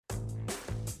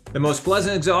The Most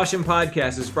Pleasant Exhaustion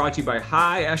podcast is brought to you by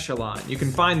High Echelon. You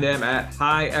can find them at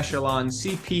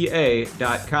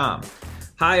highecheloncpa.com.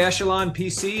 High Echelon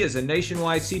PC is a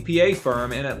nationwide CPA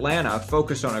firm in Atlanta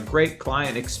focused on a great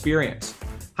client experience.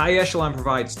 High Echelon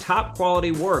provides top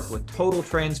quality work with total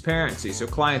transparency so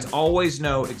clients always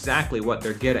know exactly what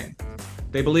they're getting.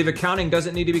 They believe accounting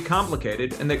doesn't need to be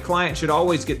complicated and that clients should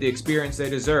always get the experience they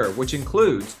deserve, which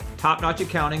includes top-notch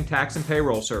accounting, tax, and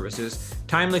payroll services,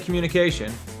 timely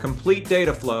communication, complete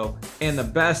data flow, and the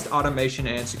best automation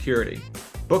and security.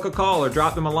 Book a call or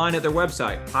drop them a line at their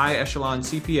website,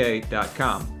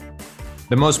 highecheloncpa.com.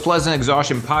 The Most Pleasant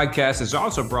Exhaustion podcast is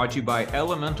also brought to you by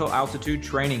Elemental Altitude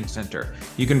Training Center.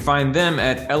 You can find them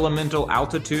at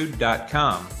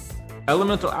elementalaltitude.com.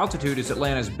 Elemental Altitude is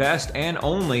Atlanta's best and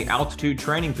only altitude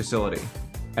training facility.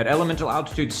 At Elemental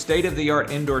Altitude's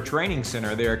state-of-the-art indoor training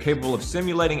center, they are capable of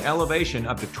simulating elevation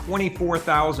up to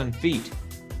 24,000 feet.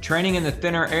 Training in the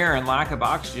thinner air and lack of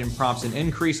oxygen prompts an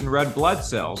increase in red blood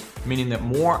cells, meaning that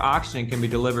more oxygen can be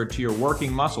delivered to your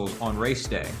working muscles on race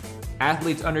day.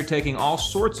 Athletes undertaking all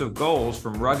sorts of goals,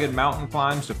 from rugged mountain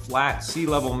climbs to flat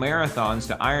sea-level marathons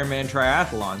to Ironman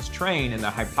triathlons, train in the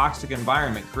hypoxic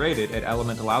environment created at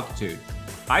Elemental Altitude.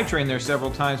 I trained there several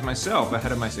times myself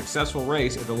ahead of my successful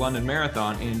race at the London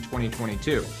Marathon in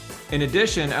 2022. In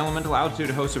addition, Elemental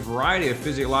Altitude hosts a variety of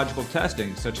physiological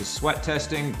testing, such as sweat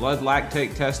testing, blood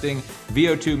lactate testing,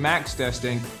 VO2 max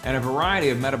testing, and a variety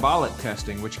of metabolic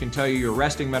testing, which can tell you your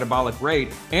resting metabolic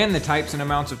rate and the types and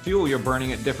amounts of fuel you're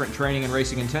burning at different training and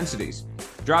racing intensities.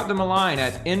 Drop them a line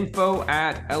at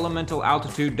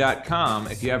info@elementalaltitude.com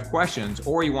if you have questions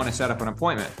or you want to set up an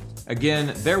appointment.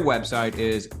 Again, their website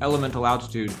is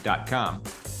elementalaltitude.com.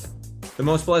 The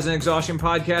Most Pleasant Exhaustion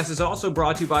podcast is also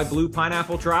brought to you by Blue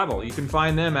Pineapple Travel. You can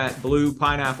find them at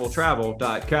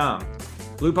bluepineappletravel.com.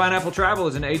 Blue Pineapple Travel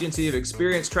is an agency of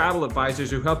experienced travel advisors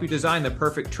who help you design the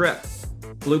perfect trip.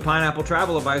 Blue Pineapple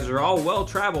Travel advisors are all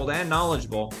well-traveled and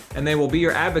knowledgeable, and they will be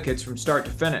your advocates from start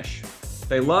to finish.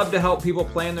 They love to help people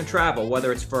plan their travel,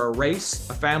 whether it's for a race,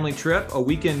 a family trip, a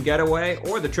weekend getaway,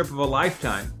 or the trip of a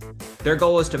lifetime. Their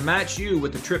goal is to match you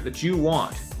with the trip that you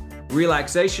want.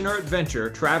 Relaxation or adventure,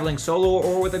 traveling solo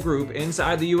or with a group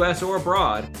inside the U.S. or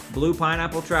abroad, Blue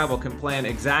Pineapple Travel can plan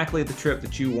exactly the trip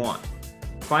that you want.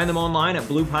 Find them online at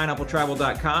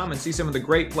bluepineappletravel.com and see some of the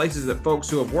great places that folks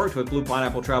who have worked with Blue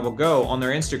Pineapple Travel go on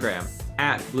their Instagram,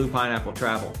 at Blue Pineapple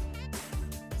Travel.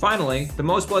 Finally, the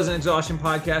Most Pleasant Exhaustion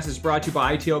podcast is brought to you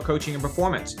by ITL Coaching and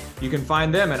Performance. You can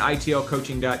find them at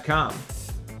itlcoaching.com.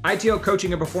 ITL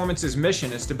Coaching and Performance's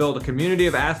mission is to build a community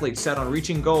of athletes set on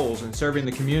reaching goals and serving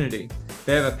the community.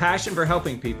 They have a passion for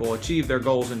helping people achieve their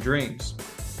goals and dreams.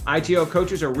 ITL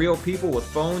coaches are real people with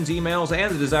phones, emails,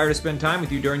 and the desire to spend time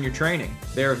with you during your training.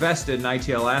 They are vested in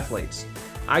ITL athletes.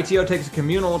 ITL takes a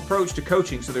communal approach to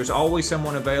coaching, so there's always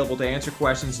someone available to answer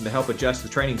questions and to help adjust the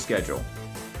training schedule.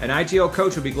 An ITL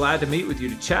coach will be glad to meet with you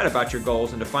to chat about your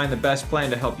goals and to find the best plan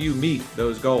to help you meet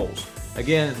those goals.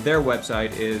 Again, their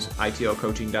website is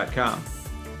itlcoaching.com.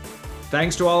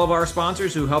 Thanks to all of our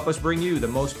sponsors who help us bring you the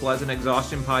Most Pleasant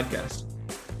Exhaustion podcast.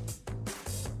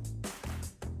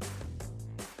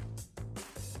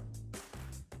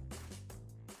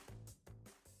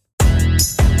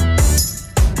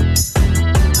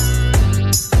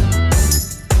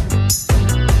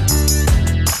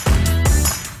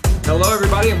 Hello,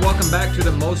 everybody, and welcome back to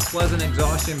the Most Pleasant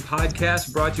Exhaustion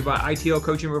podcast, brought to you by ITL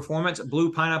Coaching Performance,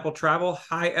 Blue Pineapple Travel,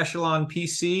 High Echelon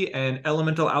PC, and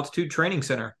Elemental Altitude Training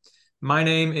Center. My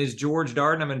name is George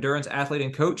Darden. I'm an endurance athlete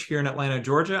and coach here in Atlanta,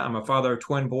 Georgia. I'm a father of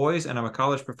twin boys, and I'm a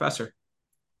college professor.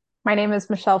 My name is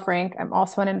Michelle Frank. I'm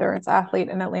also an endurance athlete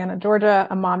in Atlanta, Georgia,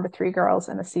 a mom to 3 girls,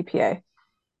 and a CPA.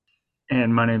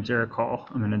 And my name is Erik Hall.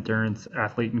 I'm an endurance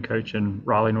athlete and coach in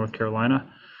Raleigh, North Carolina.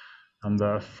 I'm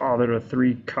the father to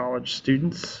 3 college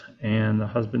students and the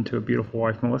husband to a beautiful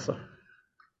wife, Melissa.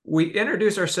 We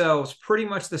introduce ourselves pretty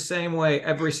much the same way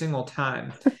every single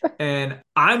time. And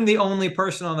I'm the only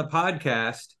person on the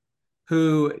podcast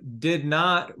who did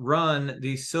not run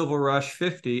the Silver Rush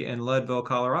 50 in Leadville,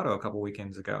 Colorado a couple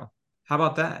weekends ago. How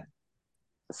about that?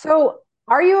 So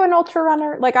are you an ultra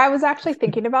runner? Like, I was actually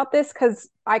thinking about this because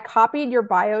I copied your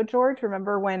bio, George.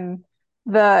 Remember when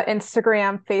the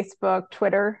Instagram, Facebook,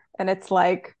 Twitter, and it's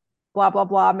like blah, blah,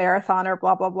 blah, marathoner,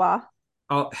 blah, blah, blah.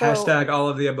 Hashtag all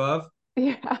of the above.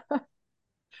 Yeah.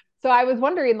 So I was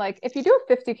wondering, like, if you do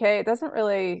a 50K, it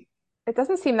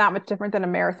doesn't seem that much different than a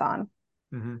marathon.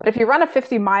 Mm-hmm. But if you run a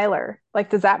 50 miler, like,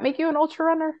 does that make you an ultra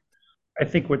runner? I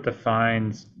think what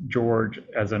defines George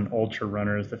as an ultra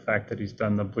runner is the fact that he's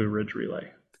done the Blue Ridge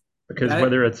Relay. Because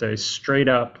whether it's a straight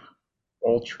up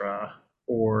ultra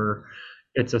or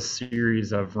it's a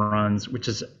series of runs, which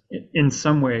is in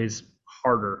some ways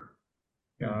harder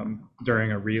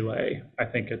during a relay. I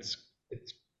think it's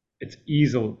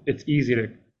easy to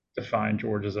define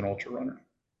George as an ultra runner.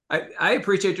 I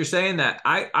appreciate you saying that.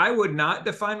 I would not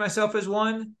define myself as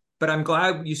one, but I'm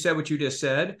glad you said what you just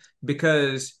said,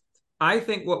 because I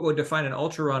think what would define an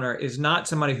ultra runner is not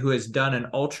somebody who has done an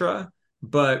ultra,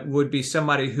 but would be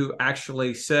somebody who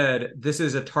actually said, this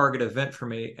is a target event for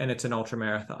me and it's an ultra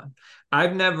marathon.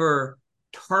 I've never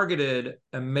targeted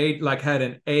and made like had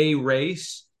an A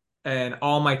race and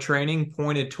all my training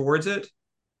pointed towards it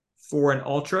for an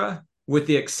ultra, with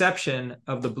the exception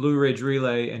of the Blue Ridge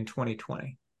Relay in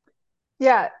 2020.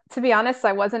 Yeah, to be honest,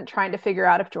 I wasn't trying to figure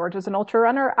out if George was an ultra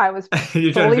runner. I was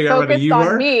You're trying to fully figure out whether focused you on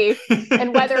were? me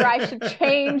and whether I should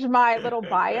change my little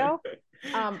bio.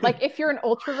 Like, if you're an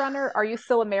ultra runner, are you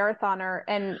still a marathoner?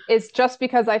 And is just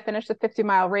because I finished a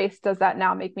 50-mile race, does that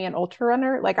now make me an ultra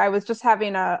runner? Like, I was just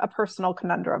having a personal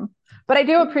conundrum. But I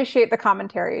do appreciate the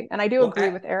commentary, and I do agree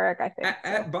with Erik, I think.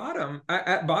 At bottom,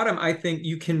 I think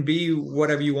you can be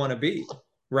whatever you want to be,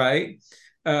 right?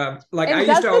 Like And I does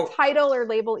used to. the title or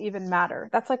label even matter?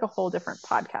 That's like a whole different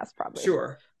podcast, probably.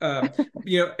 Sure.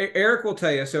 Erik will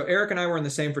tell you. So Erik and I were in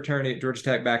the same fraternity at Georgia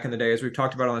Tech back in the day, as we've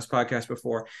talked about on this podcast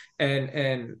before.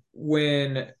 And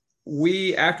when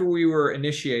after we were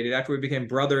initiated, after we became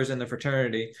brothers in the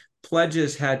fraternity,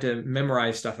 pledges had to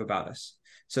memorize stuff about us.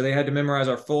 So they had to memorize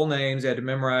our full names. They had to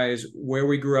memorize where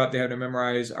we grew up. They had to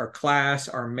memorize our class,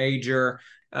 our major.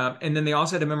 And then they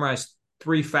also had to memorize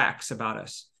 3 facts about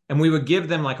us. And we would give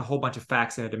them like a whole bunch of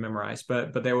facts they had to memorize,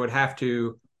 but they would have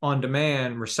to, on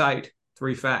demand, recite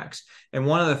 3 facts. And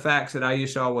one of the facts that I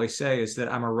used to always say is that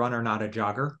I'm a runner, not a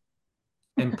jogger.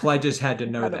 And pledges had to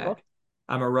know that.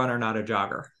 I'm a runner, not a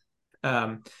jogger.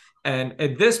 And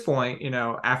at this point,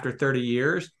 after 30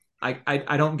 years,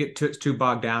 I don't get too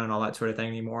bogged down and all that sort of thing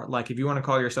anymore. Like, if you want to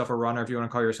call yourself a runner, if you want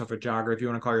to call yourself a jogger, if you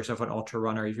want to call yourself an ultra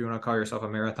runner, if you want to call yourself a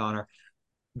marathoner,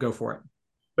 go for it.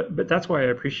 But that's why I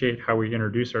appreciate how we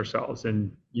introduce ourselves,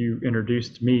 and you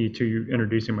introduced me to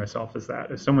introducing myself as that.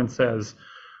 If someone says,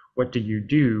 "What do you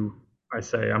do?" I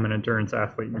say, "I'm an endurance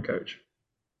athlete and coach,"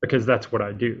 because that's what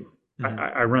I do. Mm-hmm.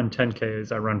 I run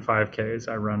 10Ks, I run 5Ks,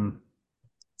 I run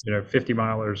 50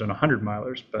 milers and 100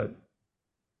 milers, but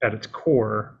at its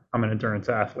core, I'm an endurance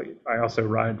athlete. I also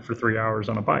ride for 3 hours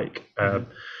on a bike. Mm-hmm.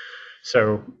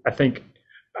 So I think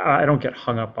I don't get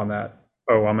hung up on that.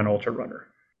 Oh, I'm an ultra runner.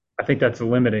 I think that's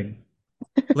limiting.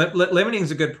 Limiting is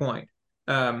a good point.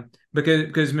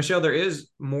 Because Michelle, there is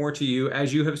more to you.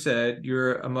 As you have said,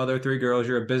 you're a mother of 3 girls,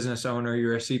 you're a business owner,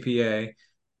 you're a CPA.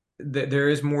 There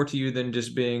is more to you than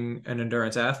just being an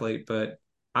endurance athlete, but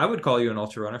I would call you an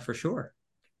ultra runner for sure.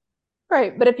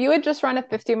 Right. But if you had just run a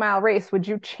 50-mile race, would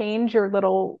you change your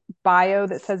little bio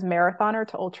that says marathoner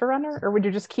to ultra runner? Or would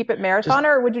you just keep it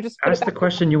marathoner? Or would you just ask the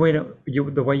question the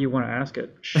way you want to ask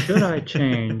it? Should I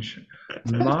change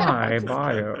my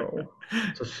bio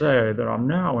to say that I'm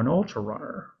now an ultra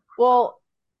runner? Well,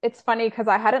 it's funny because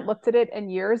I hadn't looked at it in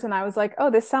years, and I was like,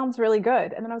 oh, this sounds really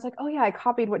good. And then I was like, oh yeah, I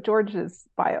copied what George's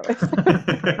bio is.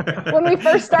 When we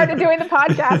first started doing the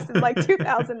podcast in like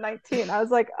 2019, I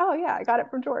was like, oh yeah, I got it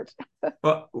from George.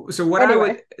 Well, so what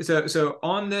anyway. So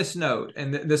on this note,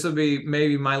 and this will be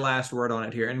maybe my last word on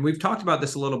it here, and we've talked about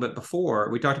this a little bit before.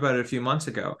 We talked about it a few months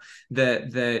ago,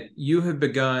 that you have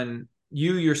begun,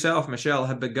 you yourself, Michelle,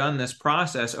 have begun this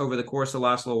process over the course of the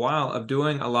last little while of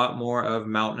doing a lot more of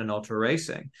mountain and ultra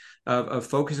racing, of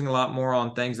focusing a lot more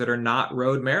on things that are not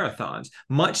road marathons,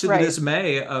 much to the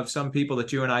dismay of some people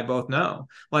that you and I both know.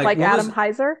 Like Adam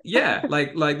Heiser? Yeah,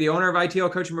 like the owner of ITL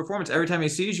Coaching Performance. Every time he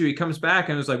sees you, he comes back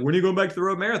and is like, when are you going back to the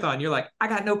road marathon? You're like, I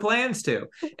got no plans to.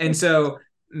 And so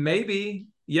maybe,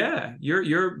 yeah,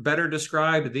 you're better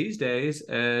described these days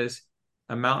as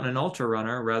a mountain and ultra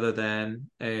runner rather than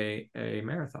a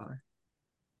marathoner.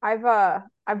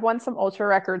 I've won some ultra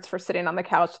records for sitting on the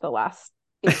couch the last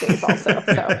 8 days also.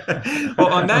 So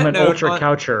well, on that I'm an note, ultra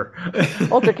coucher.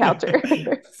 Ultra coucher.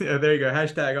 Yeah, there you go.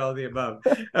 Hashtag all of the above.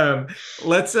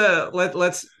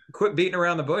 Let's quit beating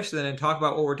around the bush then and talk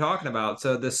about what we're talking about.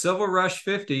 So the Silver Rush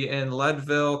 50 in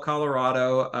Leadville,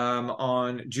 Colorado,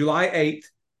 on July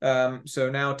 8th. So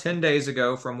now 10 days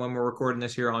ago from when we're recording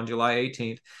this here on July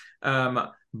 18th.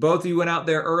 Both of you went out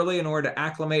there early in order to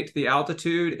acclimate to the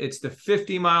altitude. It's the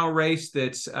 50-mile race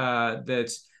that's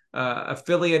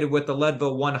affiliated with the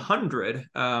Leadville 100,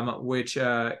 which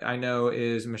I know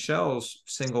is Michelle's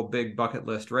single big bucket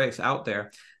list race out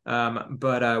there.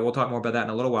 But we'll talk more about that in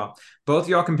a little while. Both of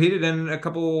y'all competed in a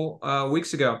couple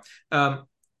weeks ago.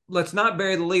 let's not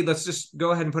bury the lead. Let's just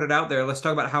go ahead and put it out there. Let's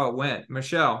talk about how it went.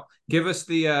 Michelle, give us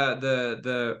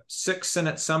the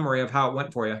 6-sentence summary of how it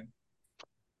went for you.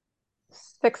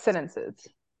 6 sentences.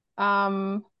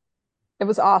 It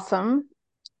was awesome.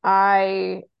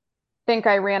 I think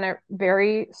I ran it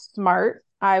very smart.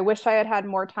 I wish I had had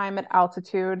more time at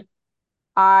altitude.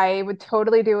 I would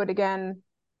totally do it again,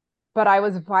 but I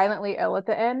was violently ill at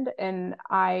the end, and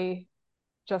I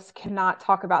just cannot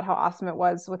talk about how awesome it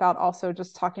was without also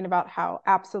just talking about how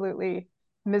absolutely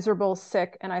miserable,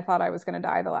 sick, and I thought I was going to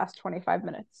die the last 25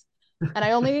 minutes. And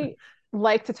I only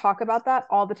like to talk about that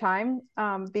all the time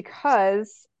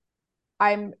because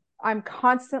I'm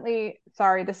constantly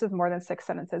sorry, this is more than 6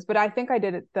 sentences, but I think I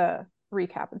did the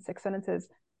recap in 6 sentences.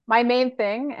 My main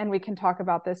thing, and we can talk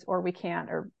about this or we can't,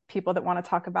 or people that want to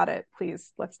talk about it,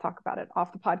 please let's talk about it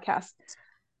off the podcast.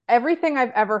 Everything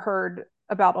I've ever heard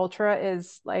about ultra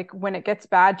is like, when it gets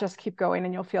bad, just keep going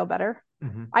and you'll feel better.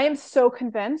 Mm-hmm. I am so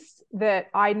convinced that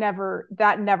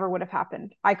that never would have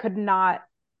happened. I could not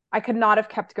have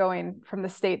kept going from the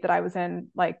state that I was in,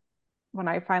 like when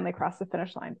I finally crossed the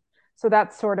finish line. So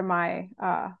that's sort of my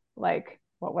like,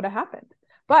 what would have happened?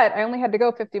 But I only had to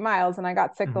go 50 miles and I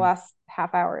got sick the last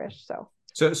half hour-ish. So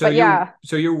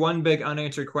you're one big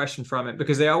unanswered question from it,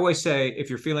 because they always say if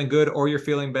you're feeling good or you're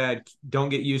feeling bad, don't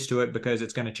get used to it because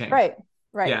it's going to change. Right.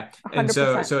 Yeah. 100%. And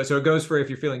so it goes for if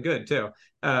you're feeling good too.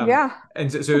 Yeah. And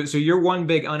so you're one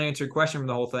big unanswered question from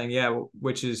the whole thing. Yeah.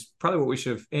 Which is probably what we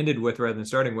should have ended with rather than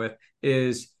starting with,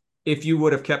 is if you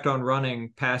would have kept on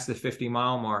running past the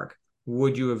 50-mile mark,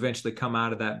 would you eventually come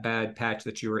out of that bad patch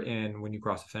that you were in when you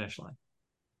crossed the finish line?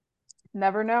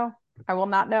 Never know. I will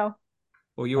not know.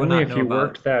 Well, you will not know. Only if you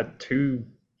worked that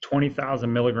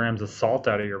 20,000 milligrams of salt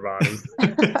out of your body.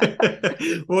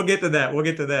 We'll get to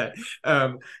that.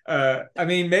 I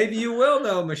mean, maybe you will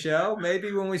know, Michelle.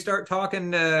 Maybe when we start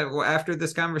talking after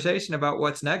this conversation about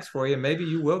what's next for you, maybe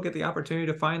you will get the opportunity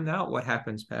to find out what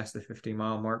happens past the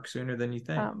 50-mile mark sooner than you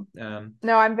think.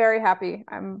 No, I'm very happy.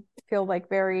 Feel like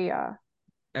very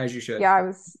as you should. Yeah, I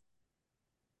was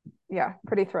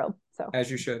pretty thrilled. So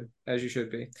as you should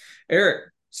be.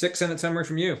 Erik, 6-sentence summary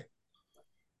from you.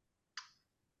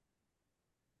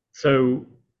 So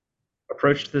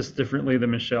approached this differently than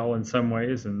Michelle in some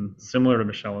ways and similar to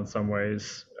Michelle in some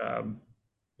ways.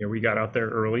 We got out there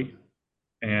early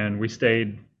and we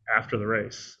stayed after the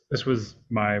race. This was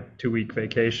my 2-week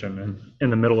vacation, and in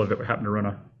the middle of it, we happened to run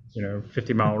a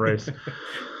 50-mile race.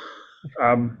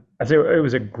 I'd say it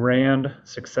was a grand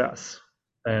success,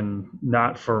 and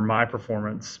not for my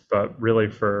performance, but really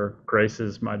for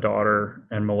Grace's, my daughter,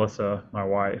 and Melissa, my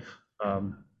wife.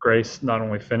 Grace not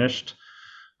only finished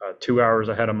 2 hours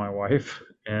ahead of my wife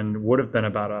and would have been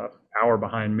about an hour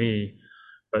behind me,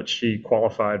 but she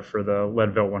qualified for the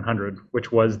Leadville 100,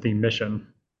 which was the mission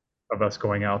of us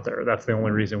going out there. That's the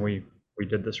only reason we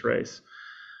did this race.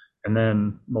 And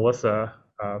then Melissa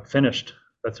finished.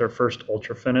 That's her first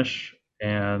ultra finish,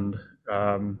 and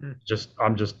I'm just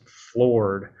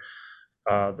floored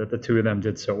that the two of them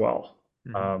did so well.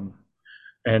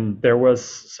 And there was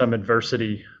some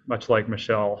adversity, much like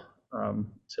Michelle,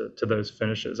 to those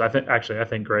finishes. I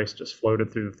think Grace just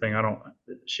floated through the thing.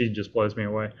 She just blows me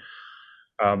away.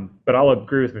 But I'll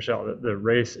agree with Michelle that the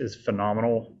race is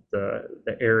phenomenal.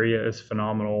 The area is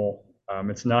phenomenal.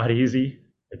 It's not easy.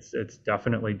 It's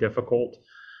definitely difficult.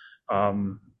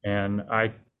 And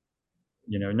I,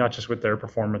 not just with their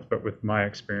performance, but with my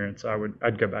experience,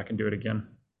 I'd go back and do it again.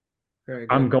 Very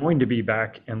good. I'm going to be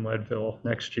back in Leadville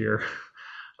next year,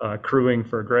 crewing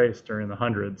for Grace during the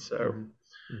 100. So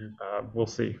we'll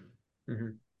see.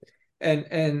 Mm-hmm.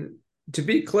 And to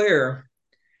be clear,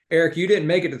 Erik, you didn't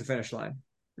make it to the finish line,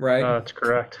 right? That's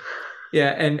correct. Yeah,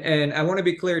 and I want to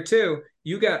be clear too.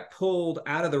 You got pulled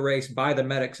out of the race by the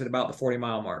medics at about the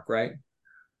 40-mile mark, right?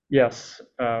 Yes.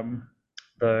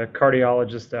 The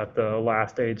cardiologist at the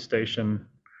last aid station,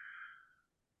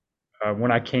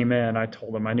 when I came in, I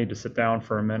told him I need to sit down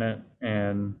for a minute,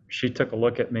 and she took a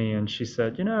look at me and she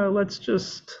said, let's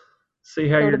just see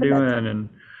how you're doing. And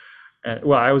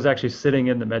well, I was actually sitting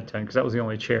in the med tent because that was the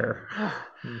only chair.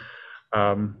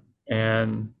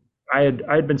 And I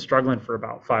had been struggling for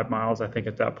about 5 miles, I think,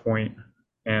 at that point,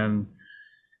 and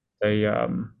they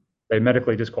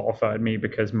medically disqualified me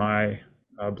because my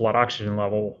blood oxygen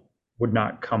level would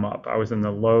not come up. I was in the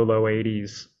low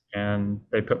 80s, and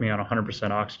they put me on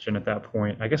 100% oxygen at that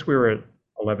point. I guess we were at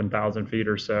 11,000 feet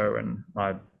or so, and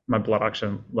my blood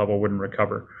oxygen level wouldn't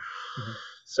recover.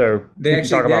 So they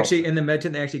actually in the med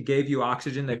tent, they actually gave you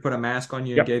oxygen. They put a mask on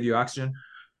you and gave you oxygen.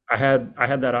 I had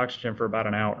that oxygen for about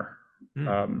an hour.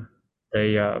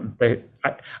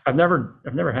 I've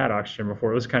never had oxygen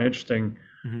before. It was kind of interesting.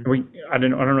 I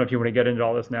don't know if you want to get into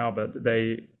all this now, but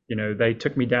they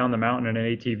took me down the mountain in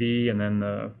an ATV, and then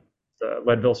the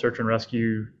Leadville search and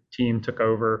rescue team took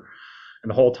over. And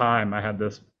the whole time I had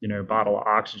this, bottle of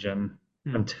oxygen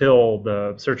until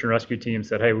the search and rescue team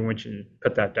said, "Hey, we want you to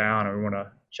put that down, and we want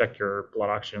to check your blood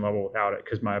oxygen level without it,"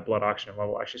 because my blood oxygen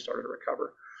level actually started to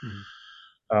recover.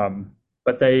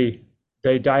 But they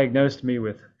diagnosed me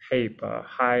with HAPE,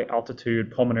 high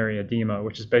altitude pulmonary edema,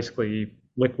 which is basically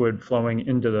liquid flowing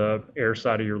into the air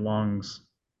side of your lungs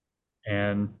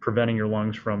and preventing your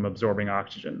lungs from absorbing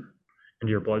oxygen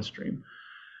into your bloodstream.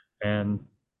 And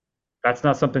that's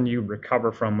not something you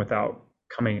recover from without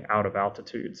coming out of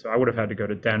altitude. So I would have had to go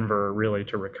to Denver really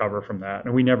to recover from that.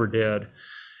 And we never did.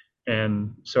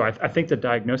 And so I think the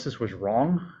diagnosis was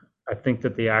wrong. I think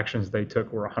that the actions they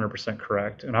took were 100%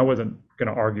 correct. And I wasn't going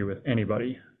to argue with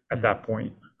anybody at that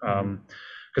point.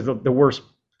 Because the worst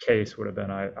case would have been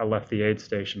I left the aid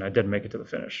station. I didn't make it to the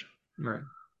finish. Right.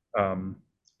 And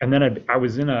then I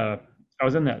was in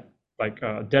that like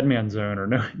dead man zone or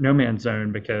no man's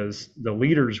zone, because the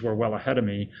leaders were well ahead of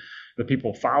me. The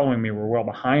people following me were well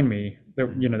behind me. There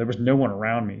was no one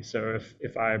around me. So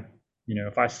if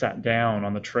I sat down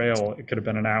on the trail, it could have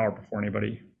been an hour before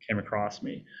anybody came across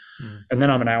me. And then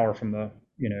I'm an hour from the,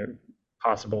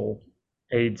 possible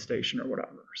aid station or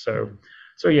whatever.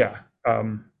 So yeah.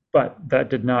 But that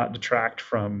did not detract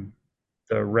from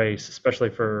the race, especially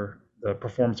for the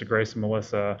performance of Grace and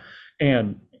Melissa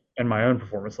and my own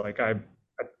performance. Like I've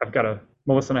got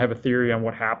Melissa and I have a theory on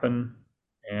what happened,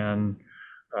 and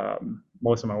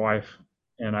Melissa, my wife,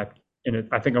 and I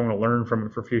think I'm going to learn from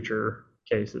it for future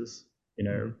cases,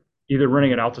 either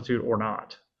running at altitude or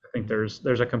not. I think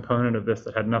there's a component of this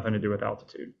that had nothing to do with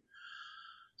altitude.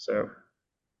 So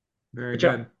very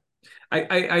good.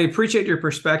 I appreciate your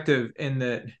perspective in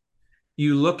that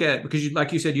you look at, because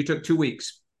like you said, you took 2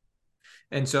 weeks.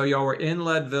 And so y'all were in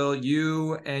Leadville,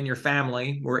 you and your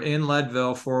family were in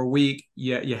Leadville for a week.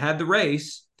 You had the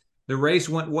race. The race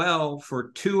went well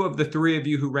for 2 of the 3 of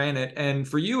you who ran it. And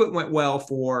for you, it went well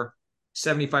for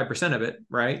 75% of it,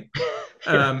 right?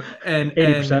 And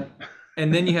 80%.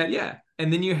 And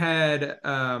then you had,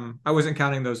 I wasn't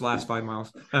counting those last 5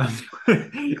 miles.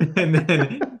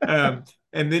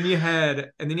 And then you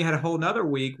had a whole nother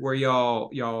week where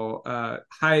y'all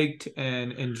hiked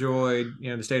and enjoyed,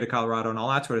 the state of Colorado and all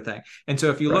that sort of thing. And so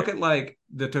if you look at like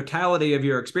the totality of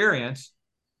your experience,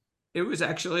 it was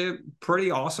actually a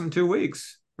pretty awesome 2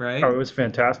 weeks, right? Oh, it was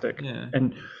fantastic. Yeah.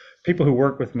 And people who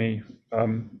work with me, I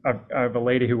have a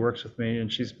lady who works with me,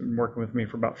 and she's been working with me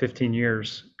for about 15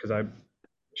 years because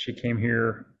she came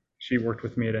here, she worked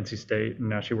with me at NC State, and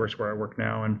now she works where I work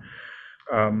now. And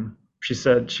she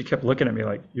said, she kept looking at me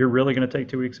like, "You're really going to take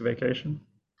 2 weeks of vacation?"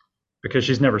 Because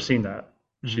she's never seen that.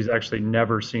 She's actually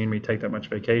never seen me take that much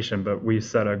vacation, but we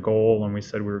set a goal and we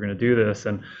said we were going to do this.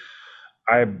 And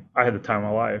I had the time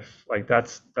of my life. Like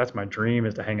that's my dream,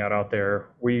 is to hang out there.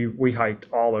 We hiked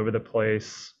all over the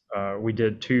place. We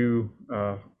did 2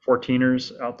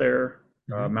 14ers out there,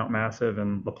 Mount Massive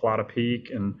and La Plata Peak,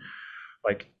 and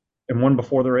one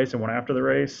before the race and one after the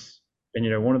race.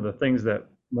 And one of the things that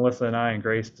Melissa and I and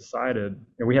Grace decided,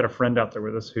 and we had a friend out there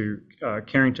with us who,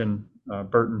 Carrington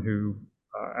Burton, who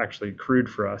actually crewed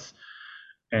for us,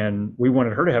 and we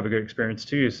wanted her to have a good experience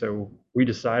too. So we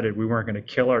decided we weren't going to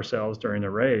kill ourselves during the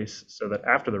race, so that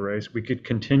after the race we could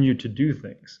continue to do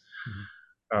things.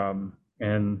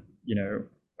 And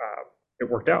it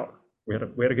worked out. We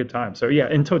had a good time. So yeah,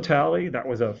 in totality, that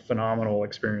was a phenomenal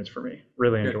experience for me.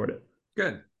 Really enjoyed it.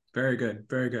 Good. Very good.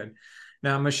 Very good.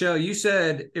 Now, Michelle, you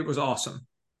said it was awesome.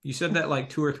 You said that like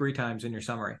 2 or 3 times in your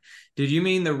summary. Did you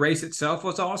mean the race itself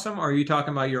was awesome? Or are you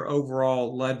talking about your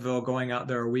overall Leadville, going out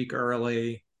there a week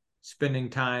early,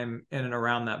 spending time in and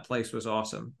around that place was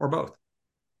awesome, or both?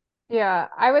 Yeah,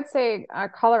 I would say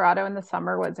Colorado in the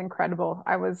summer was incredible.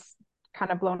 I was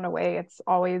kind of blown away. It's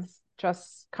always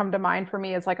just come to mind for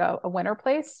me as like a winter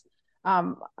place,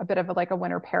 a bit of like a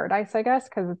winter paradise, I guess,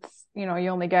 because it's, you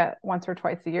only get once or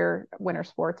twice a year winter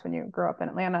sports when you grow up in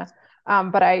Atlanta.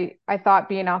 But I thought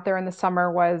being out there in the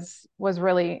summer was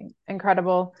really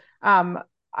incredible.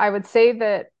 I would say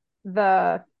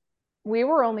that we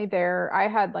were only there. I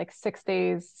had like 6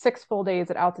 full days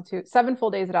at altitude, 7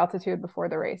 full days at altitude before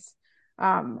the race.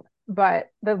 But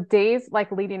the days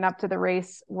like leading up to the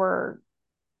race were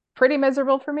pretty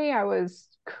miserable for me. I was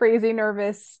crazy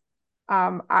nervous.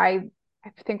 I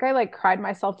think I like cried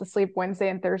myself to sleep Wednesday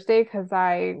and Thursday because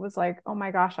I was like, oh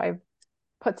my gosh, I've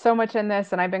put so much in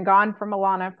this, and I've been gone from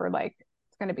Milana for like,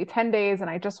 it's going to be 10 days and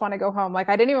I just want to go home. Like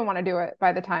I didn't even want to do it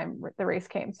by the time the race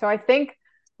came. So I think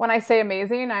when I say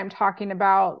amazing, I'm talking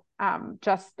about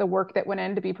just the work that went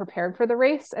in to be prepared for the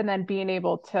race and then being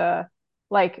able to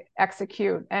like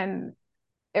execute. And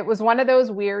it was one of those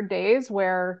weird days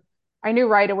where I knew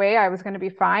right away I was going to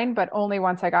be fine, but only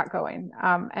once I got going.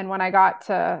 And when I got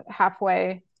to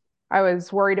halfway, I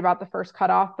was worried about the first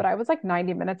cutoff, but I was like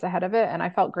 90 minutes ahead of it and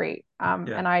I felt great. Yeah.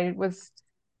 And I was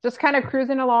just kind of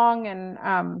cruising along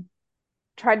and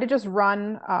tried to just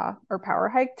run or power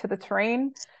hike to the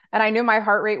terrain. And I knew my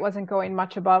heart rate wasn't going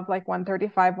much above like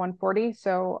 135, 140.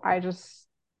 So it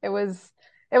was,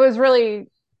 it was really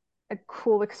a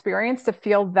cool experience to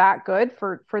feel that good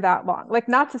for that long. Like,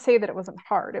 not to say that it wasn't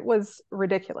hard. It was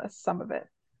ridiculous, some of it.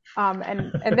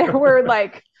 And there were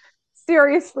like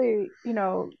seriously,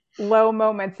 low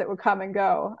moments that would come and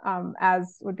go,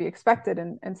 as would be expected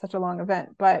in such a long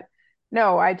event. But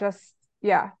no,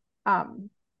 yeah. I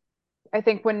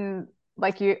think when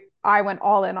I went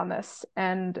all in on this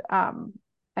and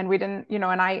we didn't,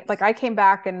 and I came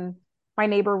back and my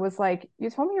neighbor was like, you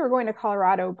told me you were going to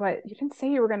Colorado, but you didn't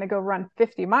say you were going to go run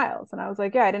 50 miles. And I was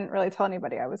like, yeah, I didn't really tell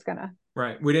anybody I was going to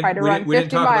Right. We try didn't to we run didn't we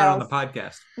didn't 50 talk about it on miles. the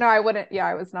podcast. No, I wouldn't. Yeah,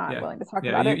 I was not Yeah. willing to talk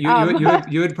Yeah. about You it. you you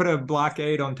had you had put a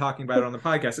blockade on talking about it on the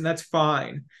podcast, and that's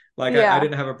fine. Like I Yeah.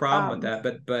 didn't have a problem with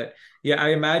that. But yeah, I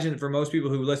imagine for most people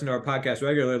who listen to our podcast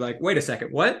regularly, like, wait a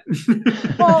second, what?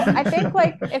 Well, I think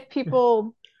like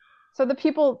so the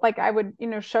people like I would,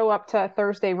 show up to a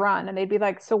Thursday run and they'd be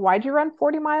like, so why'd you run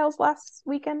 40 miles last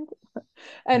weekend?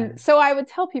 And so I would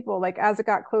tell people like as it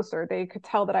got closer, they could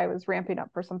tell that I was ramping up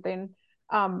for something.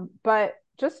 But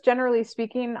just generally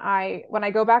speaking, when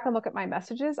I go back and look at my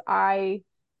messages, I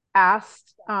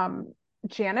asked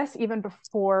Janice even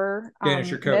before Janice,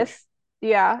 your coach. this.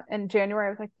 Yeah, in January, I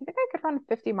was like, do you think I could run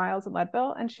 50 miles in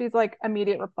Leadville? And she's like,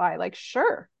 immediate reply, like,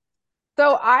 sure.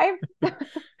 So I've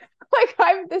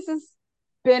this has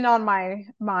been on my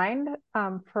mind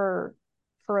for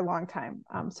a long time.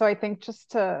 So I think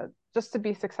just to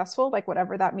be successful, like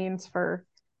whatever that means for,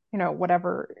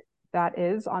 whatever that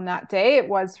is on that day, it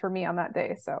was for me on that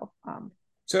day. So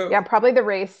yeah, probably the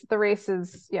race. The race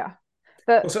is yeah.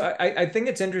 Well, so I think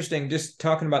it's interesting just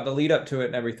talking about the lead up to it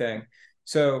and everything.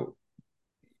 So,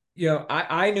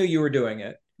 I knew you were doing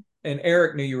it, and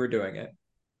Erik knew you were doing it.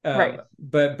 Right.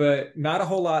 But not a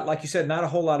whole lot, like you said, not a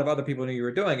whole lot of other people knew you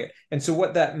were doing it. And so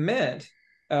what that meant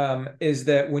is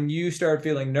that when you started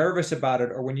feeling nervous about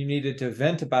it, or when you needed to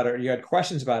vent about it, or you had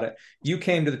questions about it, you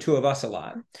came to the two of us a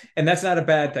lot, and that's not a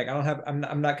bad thing.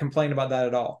 I'm not complaining about that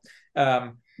at all.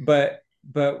 But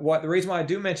what the reason why I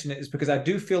do mention it is because I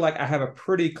do feel like I have a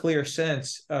pretty clear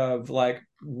sense of like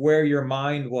where your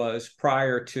mind was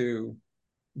prior to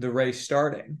the race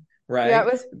starting, right? Yeah,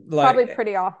 it was probably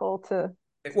pretty awful to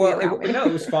well,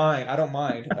 it was fine. I don't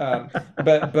mind.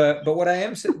 But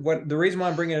what the reason why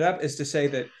I'm bringing it up is to say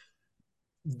that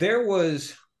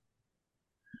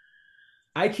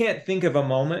I can't think of a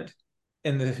moment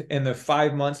in the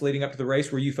 5 months leading up to the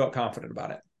race where you felt confident about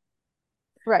it.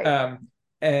 Right.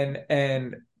 And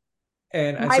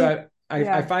so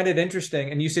I find it interesting.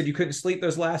 And you said you couldn't sleep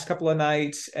those last couple of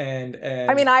nights, and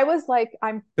I mean, I was like,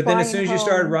 but then as soon as you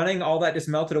started running, all that just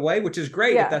melted away, which is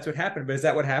great if that's what happened. But is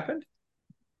that what happened?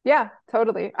 Yeah,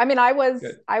 totally. I mean, I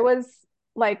was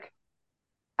like,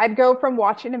 I'd go from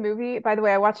watching a movie. By the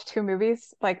way, I watched 2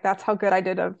 movies. Like that's how good I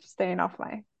did of staying off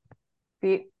my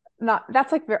feet.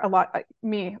 That's like a lot. Like,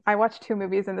 me, I watched 2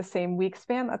 movies in the same week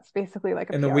span. That's basically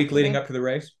like in the week leading up to the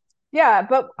race. Yeah,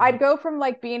 but I'd go from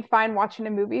like being fine watching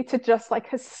a movie to just like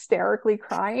hysterically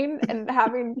crying and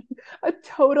having a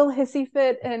total hissy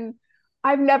fit. And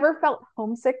I've never felt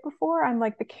homesick before. I'm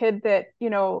like the kid that,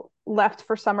 left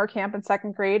for summer camp in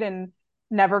 2nd grade and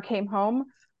never came home,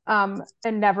 and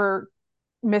never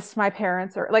missed my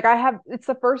parents, or like it's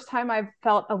the first time I've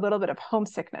felt a little bit of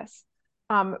homesickness.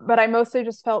 But I mostly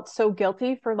just felt so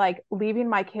guilty for like leaving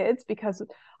my kids because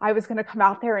I was going to come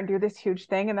out there and do this huge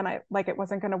thing. And then it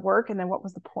wasn't going to work. And then what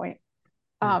was the point?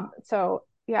 So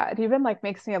yeah, it even like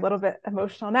makes me a little bit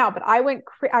emotional now, but I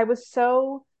was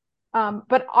so,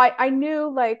 but I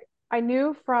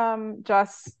knew from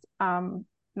just,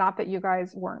 not that you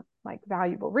guys weren't like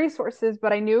valuable resources,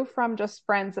 but I knew from just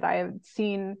friends that I had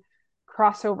seen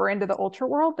cross over into the ultra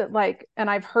world that like, and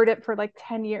I've heard it for like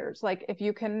 10 years, like if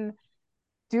you can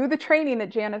do the training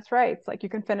that Janice writes, like you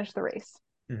can finish the race,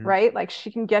 right? Like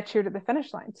she can get you to the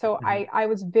finish line. So I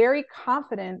was very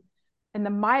confident in the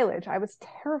mileage. I was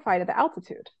terrified of the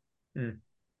altitude.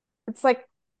 It's like,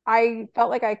 I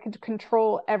felt like I could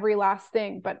control every last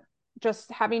thing, but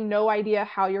just having no idea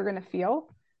how you're going to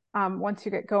feel once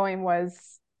you get going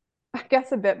was, I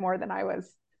guess, a bit more than I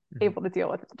was able to deal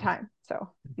with at the time. So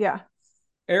yeah.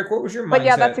 Erik, what was your mindset? But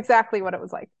yeah, that's exactly what it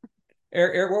was like.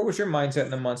 Eric, what was your mindset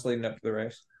in the months leading up to the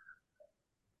race?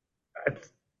 I,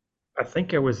 I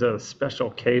think it was a special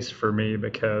case for me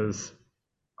because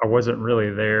I wasn't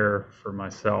really there for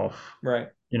myself. Right.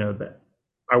 That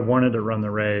I wanted to run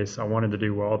the race. I wanted to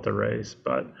do well at the race,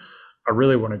 but I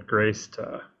really wanted Grace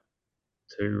to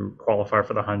qualify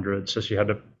for the 100. So she had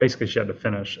to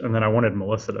finish. And then I wanted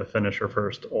Melissa to finish her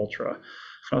first ultra.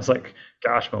 I was like,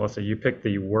 gosh, Melissa, you picked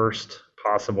the worst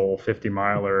possible 50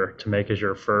 miler to make as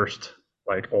your first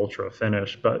like ultra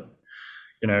finish. But,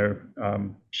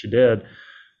 she did.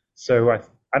 So I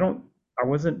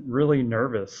wasn't really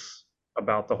nervous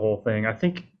about the whole thing. I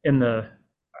think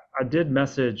I did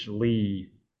message Lee,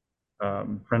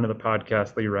 friend of the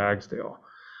podcast, Lee Ragsdale,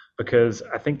 because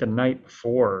I think the night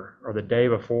before or the day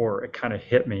before, it kind of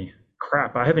hit me.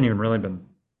 Crap, I haven't even really been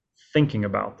thinking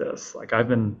about this. Like I've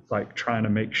been like trying to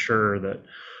make sure that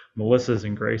Melissa's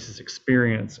and Grace's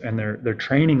experience and their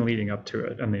training leading up to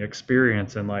it and the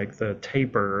experience and like the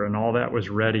taper and all that was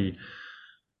ready.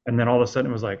 And then all of a sudden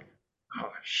it was like,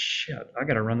 oh shit, I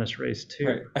got to run this race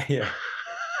too. Right. Yeah.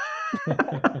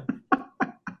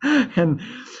 and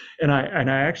I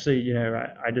actually,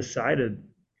 I decided,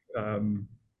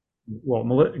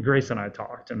 well, Grace and I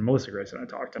talked, and Melissa, Grace and I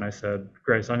talked, and I said,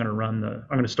 Grace, I'm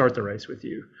going to start the race with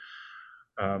you.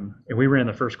 And we ran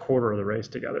the first quarter of the race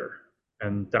together,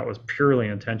 and that was purely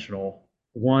intentional.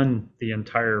 One, the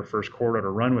entire first quarter to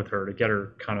run with her to get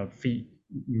her kind of feet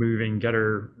moving, get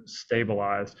her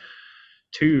stabilized.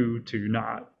 Two, to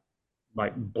not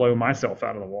like blow myself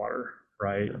out of the water,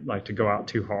 right? Like to go out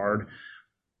too hard.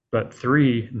 But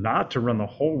three, not to run the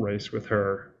whole race with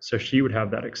her, so she would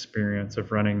have that experience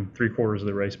of running 3/4 of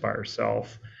the race by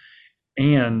herself.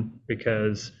 And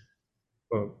because,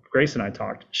 well, Grace and I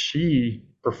talked, she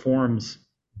performs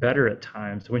better at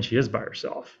times when she is by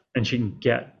herself and she can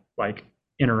get like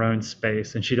in her own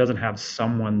space and she doesn't have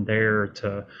someone there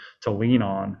to lean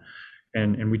on.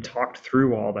 And we talked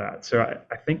through all that. So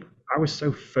I think I was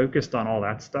so focused on all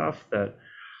that stuff that,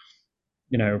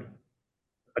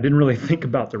 I didn't really think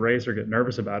about the race or get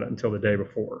nervous about it until the day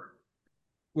before.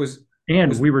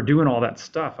 We were doing all that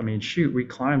stuff. I mean, shoot, we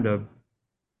climbed it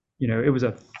was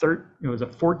a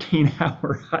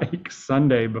 14-hour hike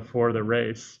Sunday before the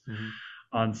race. Mm-hmm.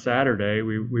 On Saturday,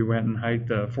 we went and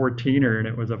hiked a 14er, and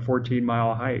it was a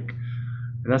 14-mile hike.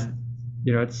 And that's,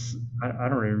 I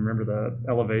don't even remember the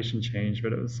elevation change,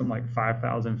 but it was some like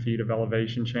 5,000 feet of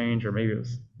elevation change, or maybe it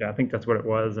was, I think that's what it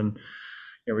was. And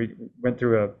we went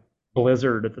through a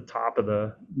blizzard at the top of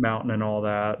the mountain and all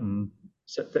that, and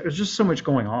so there's just so much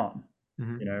going on.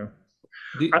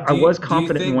 Mm-hmm. I was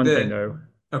confident in one thing though.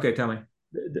 Okay, tell me.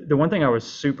 The one thing I was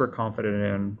super confident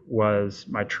in was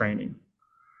my training,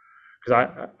 because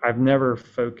I've never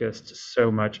focused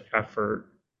so much effort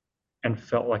and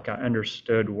felt like I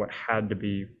understood what had to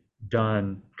be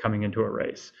done coming into a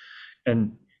race.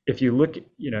 And if you look,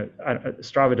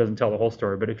 Strava doesn't tell the whole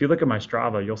story, but if you look at my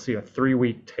Strava, you'll see a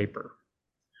 3-week taper.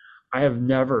 I have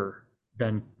never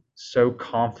been so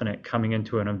confident coming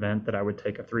into an event that I would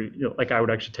take I would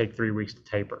actually take 3 weeks to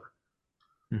taper.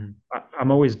 Mm-hmm.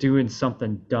 I'm always doing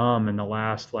something dumb in the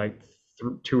last like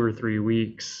 2 or 3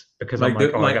 weeks because I'm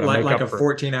like, I gotta make up for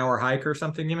 14-hour hike or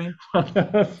something, you mean?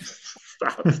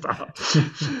 Stop.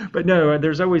 But no,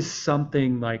 there's always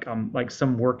something like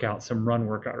some workout, some run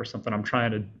workout or something. I'm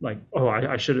trying to like,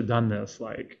 I should have done this,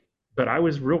 like. But I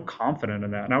was real confident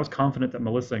in that, and I was confident that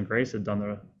Melissa and Grace had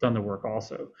done the work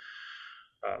also.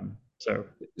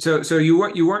 So you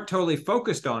weren't totally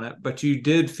focused on it, but you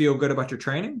did feel good about your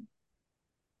training?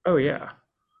 Oh yeah.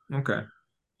 Okay.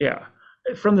 Yeah,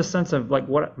 from the sense of like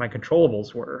what my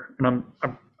controllables were, and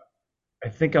I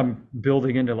think I'm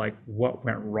building into like what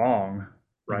went wrong,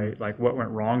 right? Like what went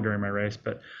wrong during my race.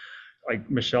 But like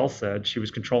Michelle said, she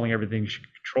was controlling everything she could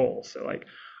control. So like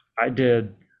I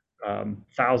did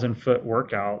 1,000-foot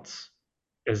workouts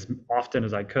as often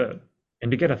as I could. And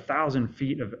to get 1,000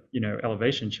 feet of,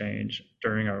 elevation change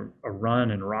during a run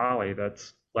in Raleigh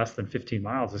that's less than 15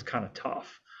 miles is kind of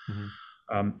tough.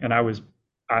 Mm-hmm. And I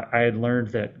had learned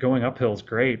that going uphill is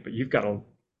great, but you've got to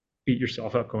beat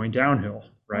yourself up going downhill,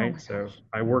 right? So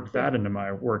I worked that into my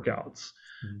workouts.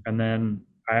 Mm-hmm. And then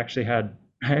I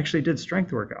actually did strength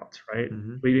workouts, right?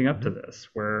 Mm-hmm. Leading up to this,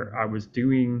 where I was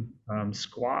doing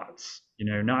squats,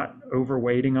 not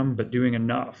overweighting them, but doing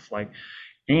enough.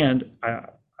 And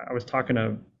I was talking to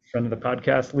a friend of the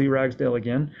podcast, Lee Ragsdale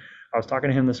again. I was talking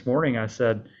to him this morning. I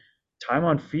said, time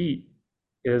on feet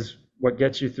is what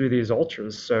gets you through these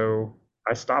ultras. So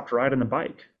I stopped riding the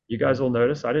bike. You guys will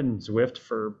notice I didn't Zwift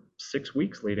for 6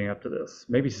 weeks leading up to this,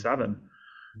 maybe 7.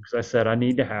 Because I said I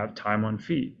need to have time on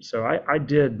feet. So I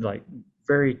did like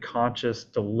very conscious,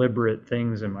 deliberate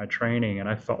things in my training. And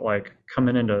I felt like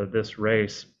coming into this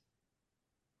race,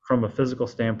 from a physical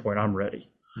standpoint, I'm ready.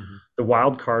 Mm-hmm. The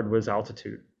wild card was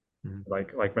altitude,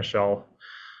 like Michelle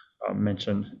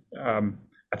mentioned.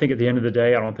 I think at the end of the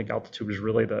day, I don't think altitude was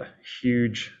really the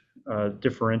huge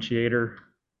differentiator.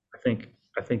 I think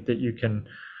that you can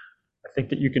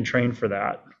train for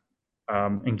that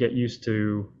and get used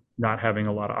to not having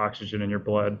a lot of oxygen in your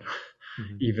blood,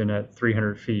 even at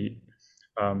 300 feet.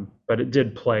 But it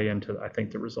did play into, I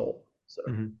think, the result. So.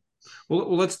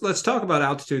 Well, let's talk about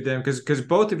altitude then, because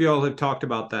both of y'all have talked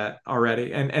about that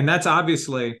already, and that's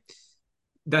obviously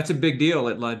a big deal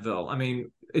at Leadville. I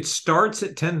mean, it starts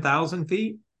at 10,000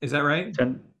 feet. Is that right?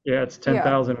 It's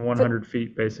 10,100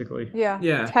 feet basically. Yeah.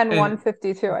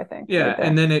 10,152, I think. Yeah, right,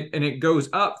 and then it goes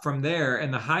up from there,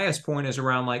 and the highest point is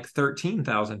around like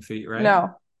 13,000 feet, right?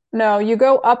 No, you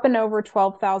go up and over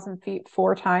 12,000 feet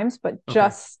 4 times, but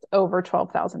just over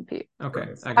 12,000 feet. Okay,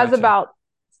 I has about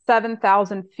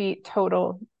 7,000 feet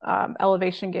total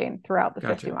elevation gain throughout the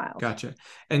 50 miles. Gotcha.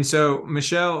 And so,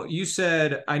 Michelle, you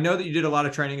said, I know that you did a lot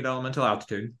of training at elemental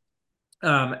altitude.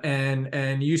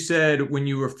 And you said when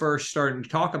you were first starting to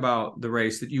talk about the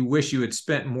race that you wish you had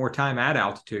spent more time at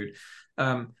altitude.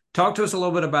 Talk to us a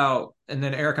little bit about, and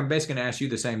then Eric, I'm basically going to ask you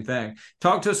the same thing.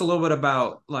 Talk to us a little bit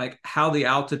about like how the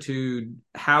altitude,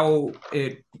 how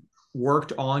it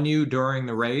worked on you during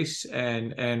the race,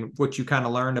 and what you kind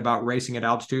of learned about racing at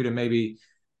altitude, and maybe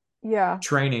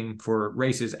training for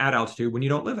races at altitude when you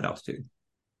don't live at altitude.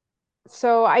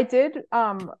 So I did,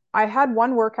 I had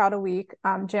 1 workout a week.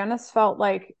 Janice felt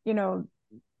like,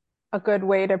 a good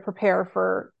way to prepare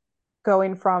for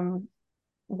going from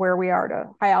where we are to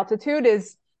high altitude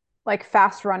is like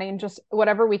fast running, just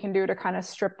whatever we can do to kind of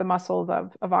strip the muscles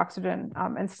of oxygen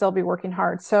and still be working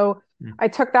hard. So I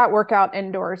took that workout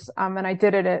indoors and I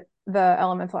did it at the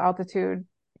elemental altitude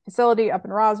facility up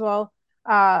in Roswell.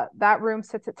 That room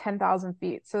sits at 10,000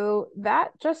 feet. So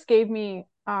that just gave me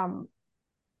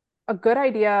a good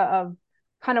idea of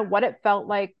kind of what it felt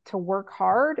like to work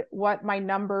hard, what my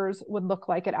numbers would look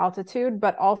like at altitude,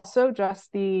 but also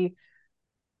just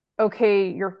okay,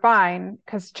 you're fine,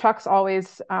 because Chuck's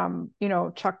always,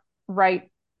 Chuck right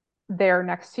there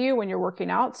next to you when you're working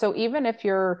out. So even if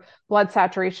your blood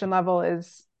saturation level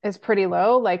is pretty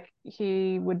low, like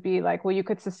he would be like, well, you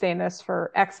could sustain this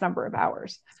for X number of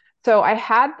hours. So I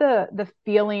had the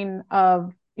feeling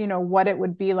of, what it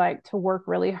would be like to work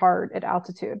really hard at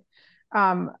altitude.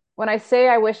 When I say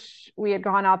I wish we had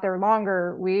gone out there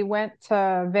longer, we went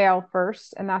to Vail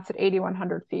first, and that's at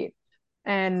 8,100 feet.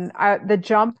 And the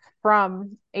jump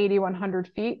from 8,100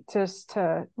 feet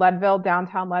to Leadville,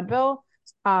 downtown Leadville,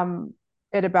 at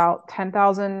about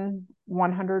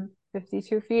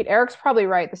 10,152 feet. Eric's probably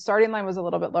right. The starting line was a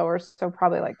little bit lower, so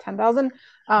probably like 10,000.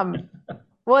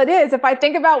 Well, it is. If I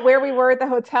think about where we were at the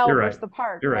hotel versus the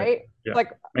park, right? Yeah.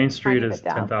 Like Main Street is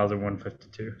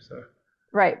 10,152. So.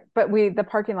 Right. But the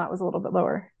parking lot was a little bit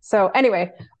lower. So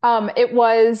anyway,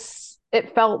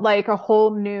 it felt like a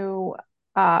whole new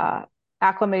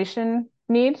acclimation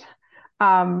need.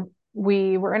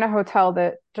 We were in a hotel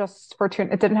that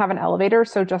it didn't have an elevator.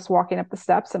 So just walking up the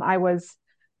steps, and I was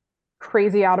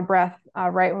crazy out of breath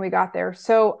right when we got there.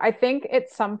 So I think at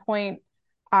some point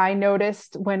I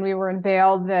noticed when we were in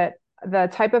Vail that the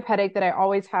type of headache that I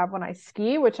always have when I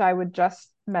ski, which I would just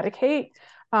medicate,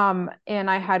 and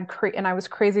I was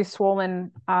crazy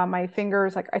swollen. My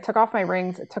fingers, like I took off my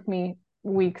rings. It took me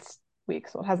weeks.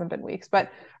 Well, it hasn't been weeks,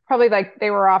 but probably like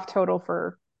they were off total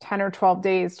for 10 or 12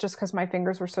 days just because my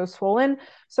fingers were so swollen.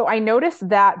 So I noticed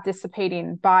that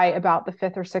dissipating by about the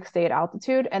 5th or 6th day at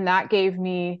altitude. And that gave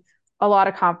me a lot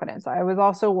of confidence. I was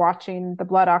also watching the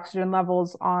blood oxygen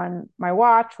levels on my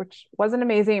watch, which wasn't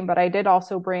amazing, but I did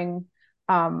also bring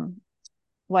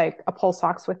like a pulse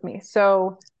ox with me.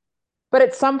 So, but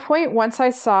at some point, once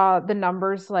I saw the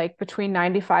numbers like between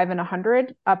 95 and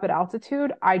 100 up at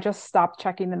altitude, I just stopped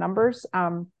checking the numbers.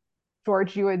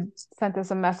 George, you had sent us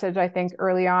a message, I think,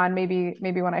 early on, maybe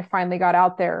when I finally got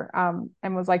out there,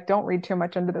 and was like, don't read too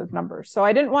much into those numbers. So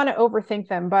I didn't want to overthink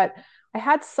them, but I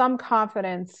had some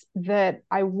confidence that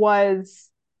I was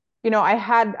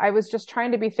just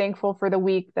trying to be thankful for the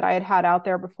week that I had out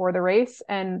there before the race.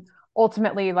 And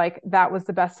ultimately, like that was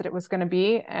the best that it was going to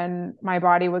be. And my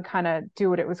body would kind of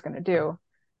do what it was going to do.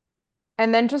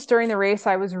 And then just during the race,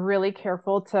 I was really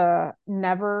careful to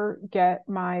never get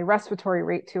my respiratory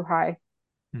rate too high.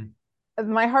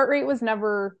 My heart rate was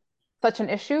never such an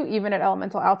issue, even at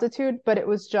elemental altitude, but it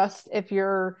was just if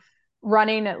you're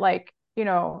running at like,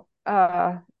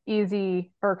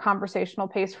 easy or conversational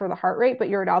pace for the heart rate, but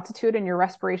you're at altitude and your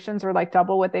respirations are like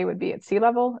double what they would be at sea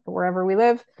level or wherever we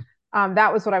live.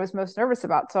 that was what I was most nervous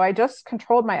about. So I just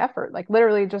controlled my effort, like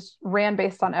literally just ran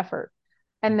based on effort.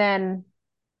 And then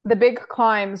the big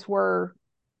climbs were,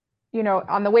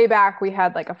 on the way back, we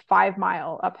had like a 5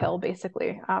 mile uphill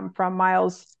basically, from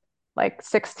miles like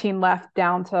 16 left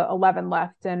down to 11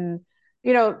 left. And,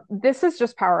 this is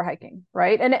just power hiking,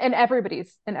 right? And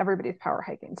everybody's power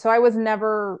hiking. So I was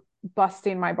never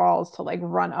busting my balls to like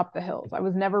run up the hills. I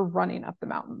was never running up the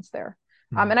mountains there.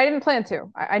 And I didn't plan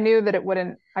to. I knew that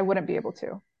I wouldn't be able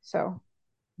to. So,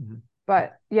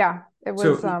 but yeah, it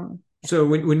was, so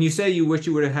when you say you wish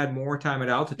you would have had more time at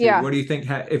altitude, yeah. what do you think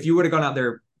if you would have gone out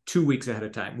there 2 weeks ahead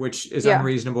of time, which is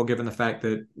unreasonable given the fact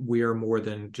that we are more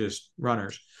than just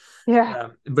runners? Yeah.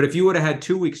 But if you would have had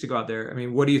 2 weeks to go out there, I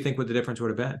mean, what do you think the difference would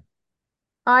have been?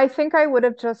 I think I would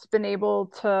have just been able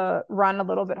to run a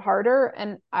little bit harder.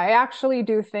 And I actually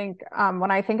do think,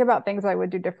 when I think about things I would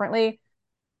do differently,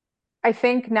 I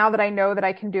think now that I know that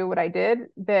I can do what I did,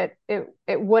 that it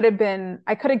would have been,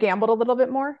 I could have gambled a little bit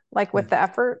more, like with the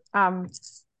effort, and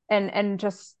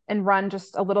run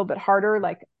just a little bit harder,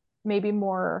 like maybe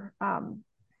more,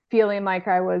 feeling like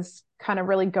I was kind of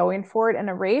really going for it in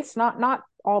a race, not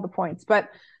all the points, but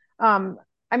I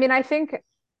mean, I think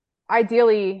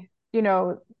ideally,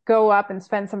 go up and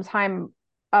spend some time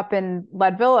up in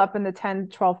Leadville, up in the 10,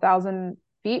 12,000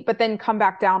 feet, but then come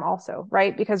back down also,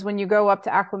 right? Because when you go up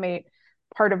to acclimate,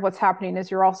 part of what's happening is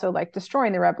you're also like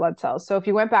destroying the red blood cells. So if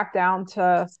you went back down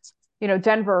to,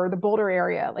 Denver or the Boulder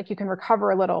area, like you can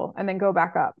recover a little and then go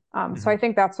back up. So I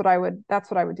think that's what I would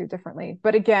do differently.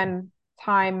 But again,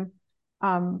 time,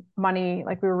 money,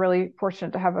 like we were really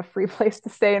fortunate to have a free place to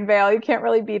stay in Vail. You can't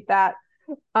really beat that.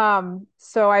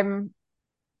 So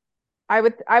I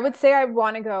would say I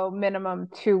want to go minimum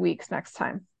 2 weeks next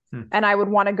time. And I would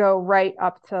want to go right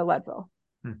up to Leadville.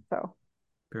 So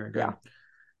very good. Yeah.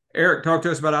 Erik, talk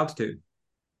to us about altitude.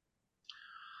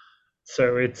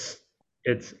 So it's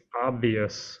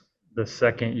obvious the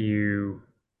second you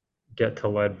get to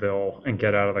Leadville and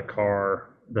get out of the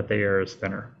car that the air is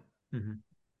thinner.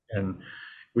 And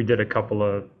we did a couple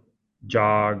of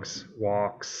jogs,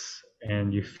 walks,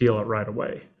 and you feel it right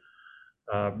away.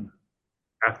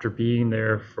 After being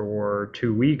there for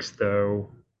 2 weeks, though,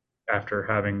 after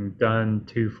having done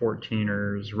 2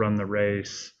 14ers, run the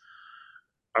race,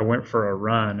 I went for a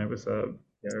run. It was a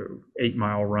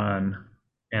 8-mile run,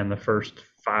 and the first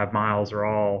 5 miles are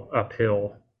all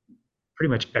uphill. Pretty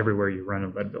much everywhere you run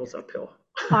in Leadville's uphill.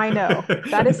 I know.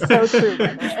 That is so true, by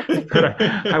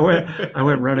the way. I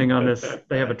went running on this.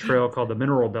 They have a trail called the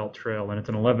Mineral Belt Trail, and it's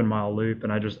an 11-mile loop.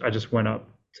 And I just went up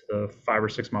to the 5 or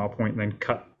 6 mile point and then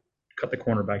cut the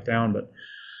corner back down. But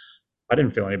I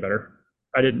didn't feel any better.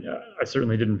 I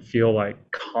certainly didn't feel like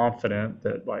confident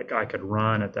that like I could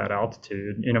run at that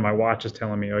altitude. My watch is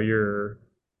telling me, oh, your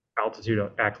altitude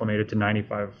acclimated to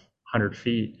 9,500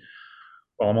 feet.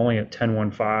 Well, I'm only at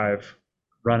 10.15,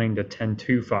 running to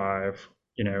 10.25,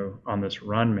 on this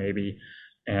run maybe.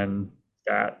 And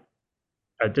that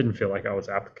I didn't feel like I was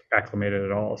acclimated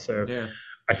at all. So yeah.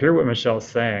 I hear what Michelle's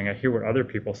saying. I hear what other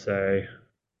people say,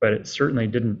 but it certainly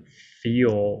didn't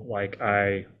feel like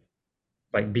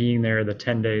being there the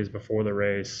 10 days before the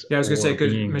race. Yeah, I was going to say,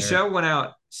 because Michelle went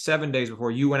out 7 days before.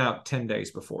 You went out 10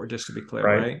 days before, just to be clear,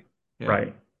 right? Yeah.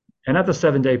 Right. And at the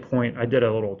 7-day point, I did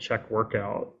a little check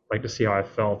workout, like to see how I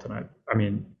felt.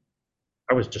 And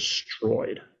I was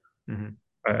destroyed.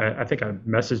 I think I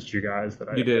messaged you guys that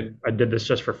I did this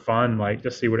just for fun, like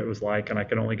to see what it was like. And I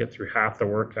could only get through half the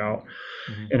workout.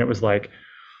 And it was like,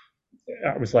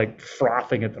 I was like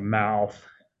frothing at the mouth,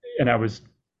 and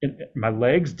my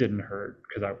legs didn't hurt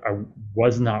because I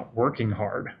was not working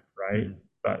hard, right?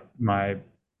 But my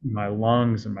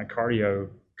lungs and my cardio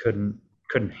couldn't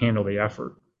handle the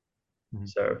effort.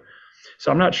 So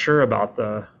I'm not sure about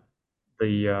the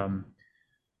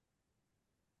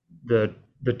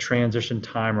transition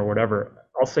time or whatever.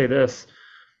 I'll say this: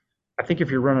 I think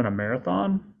if you're running a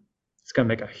marathon, it's going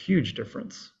to make a huge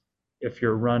difference. If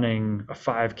you're running a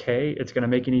 5K, it's going to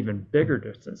make an even bigger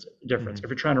difference. If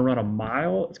you're trying to run a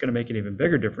mile, it's going to make an even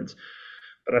bigger difference.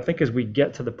 But I think as we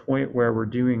get to the point where we're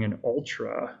doing an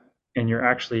ultra and you're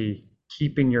actually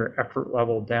keeping your effort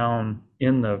level down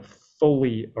in the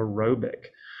fully aerobic,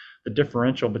 the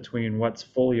differential between what's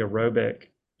fully aerobic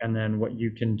and then what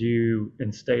you can do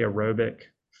and stay aerobic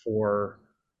for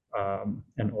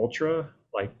an ultra,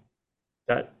 like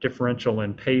that differential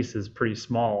in pace is pretty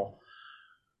small.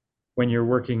 When you're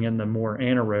working in the more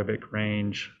anaerobic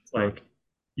range, like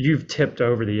you've tipped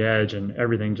over the edge and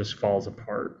everything just falls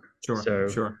apart.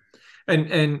 Sure.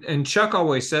 And Chuck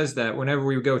always says that whenever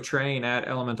we go train at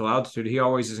elemental altitude, he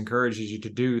always encourages you to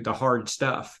do the hard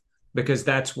stuff because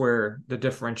that's where the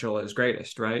differential is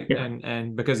greatest, right? Yeah.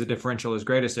 And because the differential is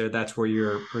greatest there, that's where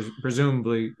you're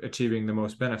presumably achieving the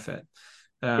most benefit.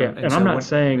 Yeah, And and I'm so not when,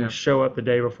 saying yeah, show up the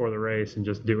day before the race and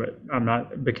just do it. I'm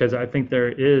not, because I think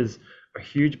there is a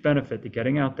huge benefit to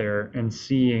getting out there and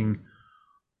seeing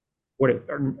what it,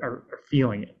 or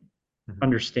feeling it, mhm.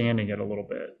 understanding it a little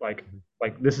bit. Like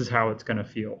this is how it's going to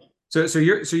feel. So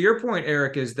your point,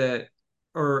 Eric, is that,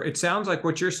 or it sounds like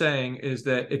what you're saying is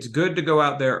that it's good to go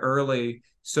out there early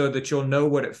so that you'll know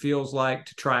what it feels like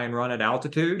to try and run at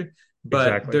altitude, but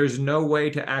Exactly. there's no way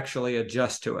to actually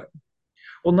adjust to it.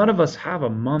 Well, none of us have a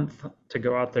month to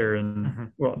go out there and,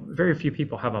 Mhm. well, very few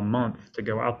people have a month to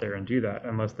go out there and do that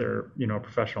unless they're, a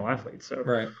professional athlete. So,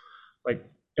 Right. like,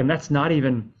 and that's not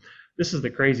even, this is the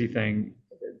crazy thing.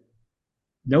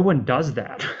 No one does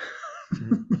that.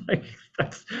 Mhm. Like,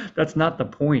 that's not the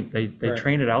point. They Right.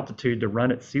 train at altitude to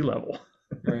run at sea level.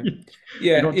 Right. You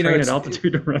Yeah, don't train at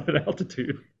altitude to run at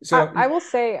altitude. I so will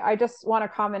say, I just want to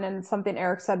comment on something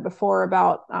Erik said before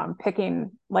about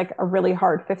picking like a really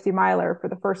hard 50 miler for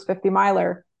the first 50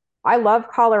 miler. I love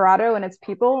Colorado and its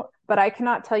people, but I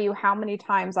cannot tell you how many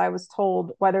times I was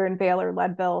told, whether in Vail or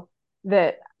Leadville,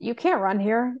 that you can't run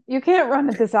here. You can't run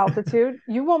at this altitude.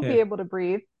 You won't yeah, be able to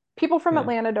breathe. People from yeah.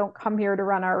 Atlanta don't come here to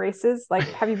run our races. Like,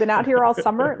 have you been out here all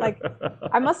summer? Like,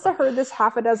 I must have heard this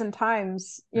half a dozen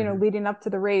times, Mhm. leading up to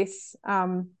the race.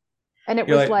 And it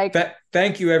You're was like, like,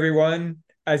 thank you, everyone,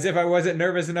 as if I wasn't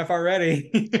nervous enough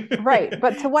already. right.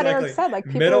 But to what Erik Exactly. said, like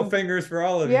Middle people, fingers for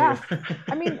all of you. yeah.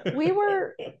 I mean, we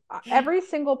were, every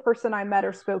single person I met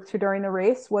or spoke to during the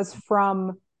race was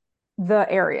from the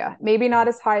area. Maybe not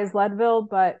as high as Leadville,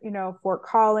 but, Fort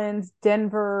Collins,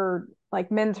 Denver, like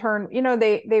Minturn,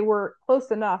 they were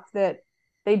close enough that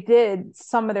they did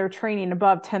some of their training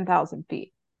above 10,000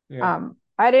 feet. Yeah.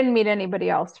 I didn't meet anybody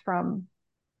else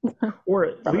Or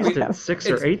at from least at Atlanta. 6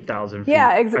 or 8,000 feet. Yeah,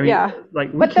 I mean, yeah.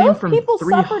 like we But came those from people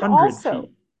suffered 300 also.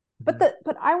 feet. Mhm.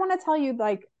 But I want to tell you,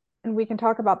 like, and we can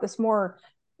talk about this more.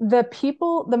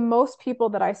 The most people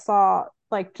that I saw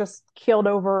like just keeled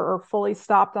over or fully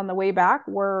stopped on the way back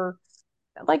were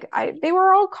like they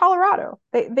were all Colorado.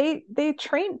 They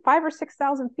trained 5 or 6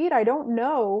 thousand feet. I don't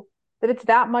know that it's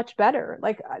that much better.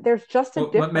 Like there's just a Well,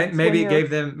 difference when maybe it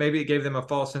you're gave them a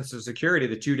false sense of security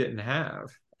that you didn't have.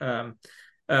 I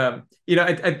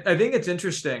think it's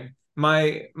interesting.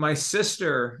 My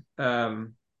sister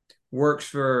works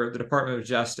for the Department of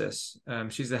Justice.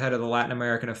 She's the head of the Latin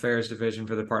American Affairs Division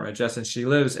for the Department of Justice. She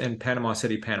lives in Panama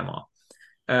City, Panama.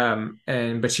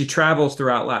 But she travels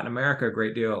throughout Latin America a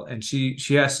great deal, and she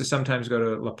has to sometimes go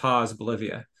to La Paz,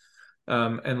 Bolivia.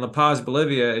 And La Paz,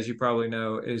 Bolivia, as you probably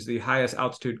know, is the highest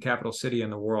altitude capital city in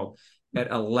the world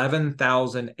at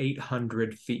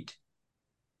 11,800 feet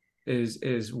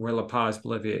is where La Paz,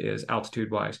 Bolivia is altitude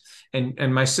wise.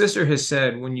 And my sister has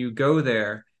said when you go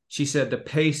there, she said the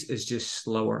pace is just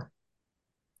slower.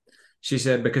 She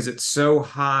said because it's so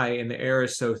high and the air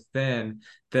is so thin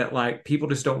that like people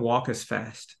just don't walk as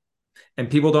fast and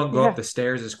people don't go up yeah, the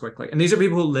stairs as quickly. And these are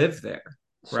people who live there,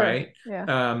 sure. right?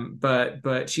 Yeah.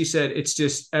 But she said it's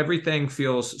just everything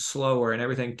feels slower and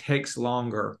everything takes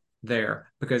longer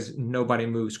there because nobody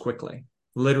moves quickly.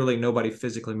 Literally, nobody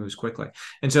physically moves quickly.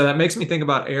 And so that makes me think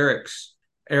about Eric's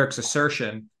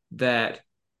assertion that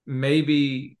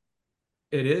maybe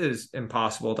it is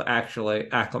impossible to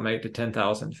actually acclimate to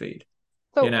 10,000 feet.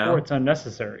 You So Or know? it's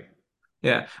unnecessary.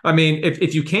 Yeah. I mean,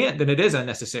 if you can't, then it is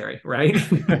unnecessary, right?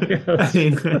 I Yes.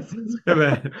 mean,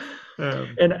 but,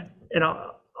 And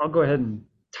I'll go ahead and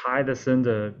tie this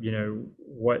into,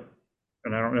 what,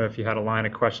 and I don't know if you had a line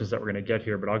of questions that we're going to get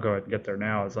here, but I'll go ahead and get there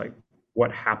now. Is like what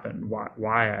happened,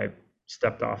 why I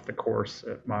stepped off the course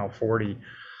at mile 40.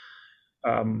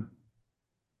 Um,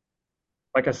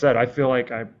 like I said, I feel like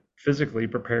I physically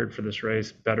prepared for this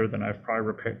race better than I've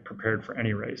probably prepared for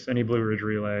any race, any Blue Ridge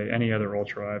Relay, any other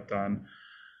ultra I've done.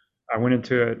 I went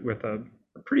into it with a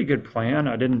pretty good plan.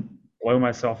 I didn't blow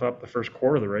myself up the first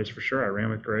quarter of the race for sure. I ran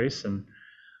with grace, and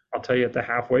I'll tell you at the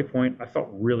halfway point, I felt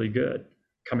really good.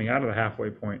 Coming out of the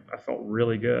halfway point, I felt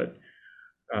really good.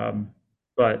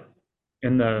 But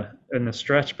in the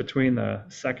stretch between the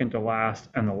second to last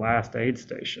and the last aid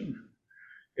station,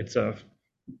 it's a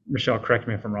Michelle, correct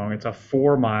me if I'm wrong. It's a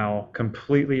 4 mile,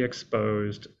 completely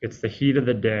exposed. It's the heat of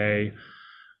the day,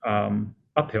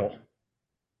 uphill,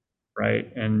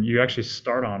 right? And you actually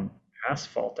start on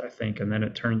asphalt, I think, and then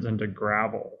it turns into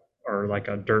gravel or like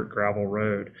a dirt gravel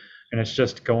road, and it's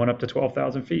just going up to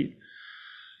 12,000 feet.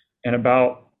 And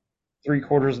about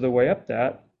 3/4 of the way up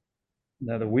that,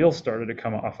 now the wheels started to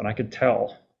come off, and I could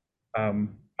tell.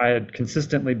 I had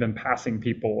consistently been passing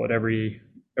people at every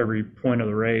every point of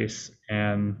the race.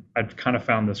 And I'd kind of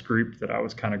found this group that I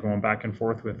was kind of going back and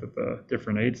forth with at the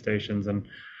different aid stations at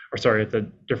the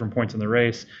different points in the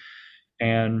race.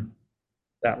 And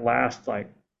that last like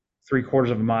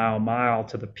 3/4 of a mile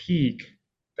to the peak,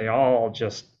 they all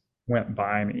just went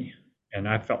by me. And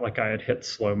I felt like I had hit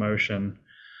slow motion.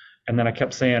 And then I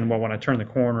kept saying, well, when I turn the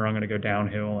corner, I'm going to go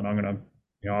downhill and I'm going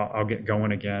to, I'll get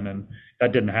going again. And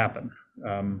that didn't happen.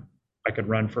 I could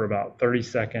run for about 30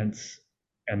 seconds.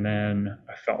 And then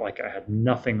I felt like I had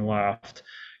nothing left.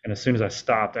 And as soon as I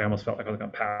stopped, I almost felt like I was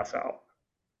going to pass out.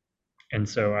 And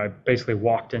so I basically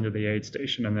walked into the aid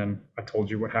station, and then I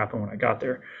told you what happened when I got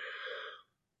there.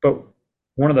 But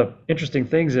one of the interesting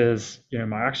things is,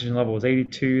 my oxygen level was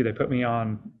 82. They put me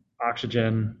on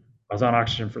oxygen. I was on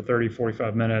oxygen for 30,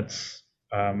 45 minutes,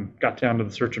 got down to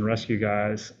the search and rescue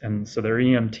guys. And so they're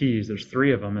EMTs, there's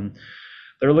 3 of them. And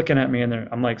they're looking at me and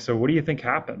I'm like, so what do you think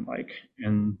happened?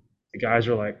 And the guys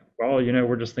are like, well,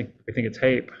 we think it's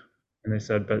HAPE. And they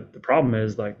said, but the problem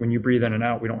is, like, when you breathe in and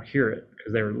out, we don't hear it,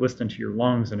 because they were listening to your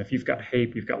lungs. And if you've got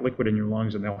HAPE, you've got liquid in your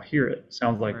lungs, and they'll hear it. It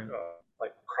sounds like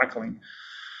like crackling.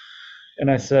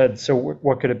 And I said, so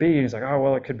what could it be? And he's like, oh,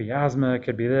 well, it could be asthma, it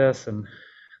could be this. And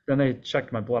then they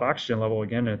checked my blood oxygen level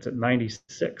again, and it's at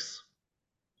 96.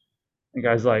 The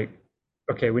guy's like,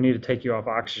 okay, we need to take you off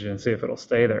oxygen and see if it'll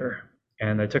stay there.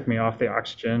 And they took me off the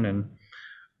oxygen, and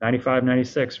 95,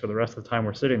 96 for the rest of the time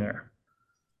we're sitting there.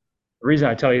 The reason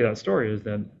I tell you that story is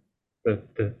that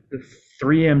the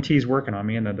 3 EMTs working on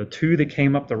me, and then the 2 that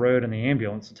came up the road in the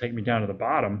ambulance to take me down to the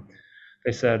bottom,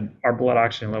 they said, our blood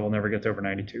oxygen level never gets over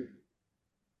 92.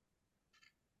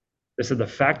 They said, the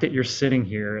fact that you're sitting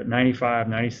here at 95,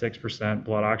 96%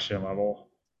 blood oxygen level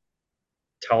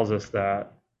tells us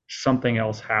that something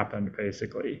else happened,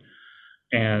 basically.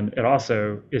 And it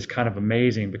also is kind of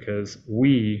amazing because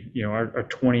we, our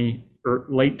 20 or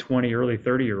late 20, early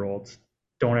 30-year-olds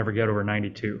don't ever get over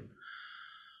 92.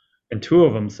 And 2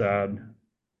 of them said,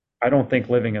 I don't think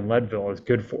living in Leadville is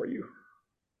good for you.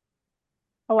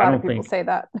 A lot of people say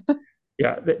that.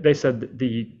 Yeah, they said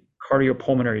the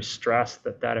cardiopulmonary stress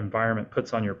that environment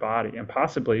puts on your body, and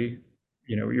possibly,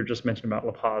 you're just mentioning about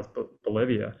La Paz,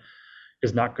 Bolivia,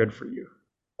 is not good for you.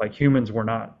 Like, humans were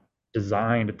not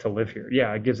designed to live here.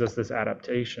 Yeah, it gives us this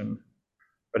adaptation,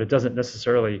 but it doesn't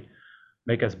necessarily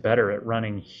make us better at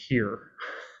running here.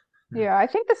 Yeah, I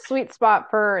think the sweet spot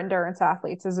for endurance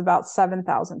athletes is about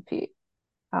 7,000 feet.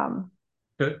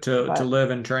 To live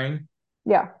and train.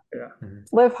 Yeah. Yeah. Mm-hmm.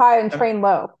 Live high and train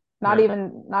low. Not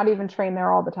even train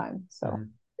there all the time. So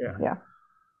mm-hmm. Yeah.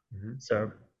 Mm-hmm.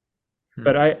 So,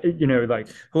 but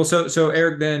well, so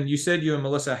Erik, then you said you and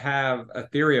Melissa have a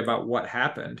theory about what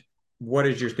happened. What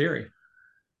is your theory?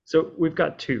 So we've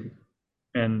got 2.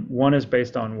 And one is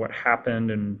based on what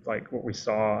happened and like what we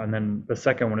saw. And then the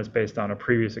second one is based on a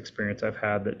previous experience I've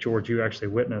had that, George, you actually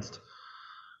witnessed.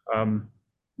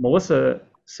 Melissa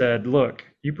said, look,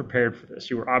 you prepared for this.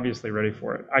 You were obviously ready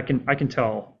for it. I can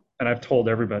tell, and I've told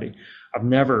everybody, I've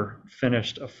never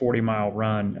finished a 40-mile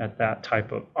run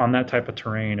on that type of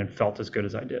terrain and felt as good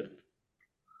as I did.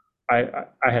 I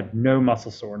had no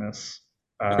muscle soreness.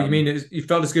 You mean you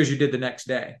felt as good as you did the next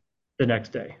day? The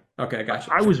next day. Okay,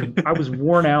 gotcha. I was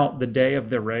worn out the day of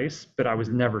the race, but I was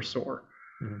never sore.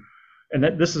 Mm-hmm.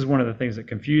 And this is one of the things that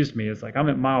confused me, is like, I'm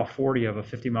at mile 40 of a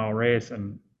 50-mile race,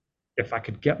 and if I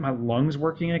could get my lungs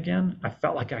working again, I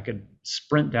felt like I could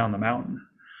sprint down the mountain.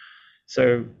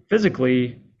 So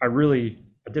physically, I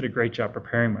did a great job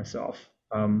preparing myself.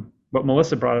 What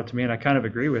Melissa brought up to me, and I kind of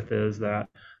agree with, is that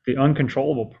the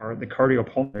uncontrollable part, the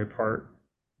cardiopulmonary part,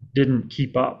 didn't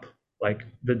keep up. Like,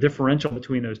 the differential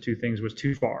between those 2 things was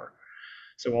too far.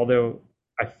 So although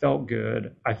I felt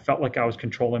good, I felt like I was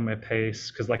controlling my pace,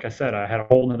 because like I said, I had a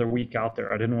whole another week out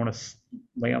there. I didn't want to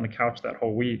lay on the couch that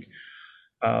whole week.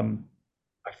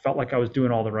 I felt like I was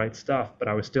doing all the right stuff, but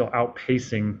I was still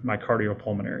outpacing my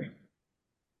cardiopulmonary.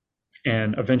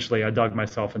 And eventually I dug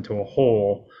myself into a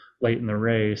hole late in the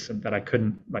race that I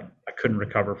couldn't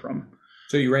recover from.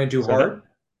 So you ran too hard? Is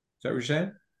that what you're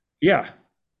saying? Yeah.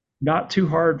 Not too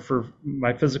hard for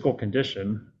my physical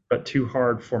condition, but too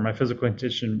hard for my physical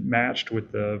condition matched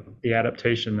with the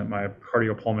adaptation that my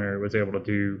cardiopulmonary was able to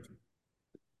do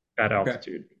at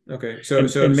altitude. Okay.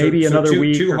 So maybe another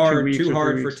week too or hard, 2 weeks. Too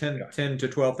hard for 10 to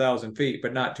 12,000 feet,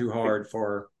 but not too hard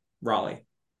for Raleigh.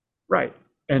 Right.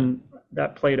 And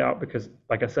that played out because,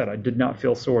 like I said, I did not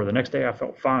feel sore. The next day I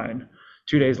felt fine.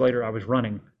 2 days later I was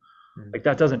running. Mm-hmm. Like,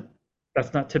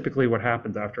 that's not typically what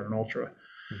happens after an ultra.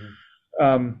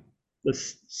 Mm-hmm.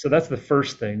 So that's the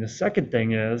first thing. The second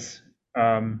thing is,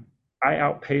 I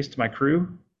outpaced my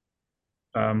crew,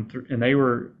 and they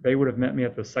would have met me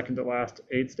at the second to last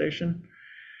aid station,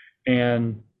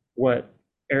 And what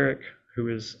Eric, who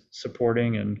is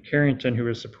supporting, and Carrington, who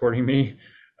is supporting me,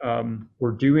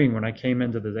 were doing when I came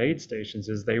into the aid stations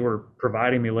is they were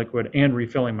providing me liquid and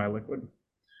refilling my liquid.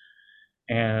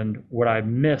 And what I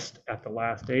missed at the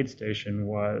last aid station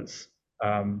was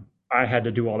I had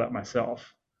to do all that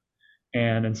myself.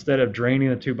 And instead of draining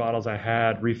the 2 bottles I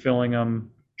had, refilling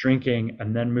them, drinking,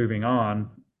 and then moving on,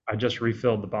 I just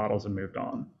refilled the bottles and moved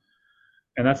on.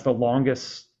 And that's the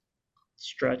longest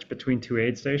stretch between 2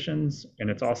 aid stations. And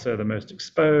it's also the most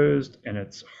exposed, and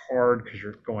it's hard because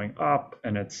you're going up,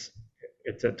 and it's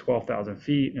at 12,000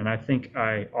 feet. And I think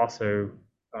I also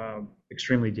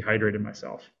extremely dehydrated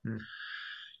myself.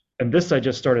 And this I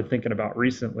just started thinking about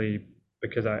recently,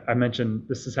 because I mentioned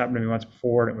this has happened to me once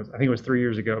before, and I think it was 3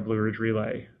 years ago at Blue Ridge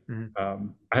Relay. I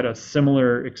had a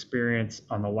similar experience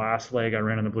on the last leg I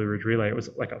ran on the Blue Ridge Relay. It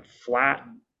was like a flat,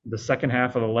 the second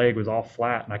half of the leg was all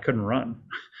flat, and I couldn't run.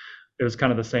 It was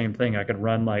kind of the same thing. I could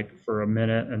run like for a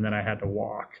minute, and then I had to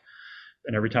walk.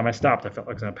 And every time I stopped, I felt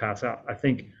like I was going to pass out. I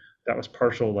think that was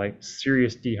partial, like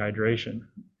serious dehydration.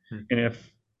 And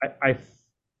if I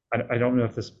don't know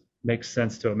if this makes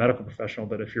sense to a medical professional,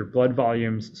 but if your blood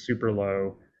volume's super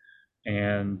low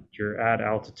and you're at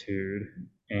altitude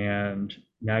and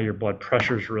now your blood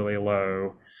pressure's really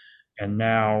low, and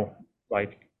now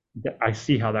like I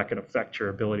see how that could affect your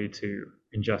ability to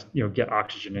ingest, get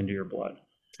oxygen into your blood.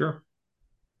 Sure.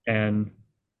 And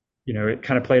it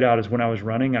kind of played out as when I was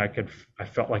running, I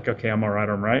felt like, okay, I'm all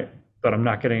right, but I'm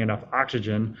not getting enough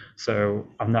oxygen, so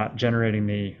I'm not generating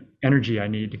the energy I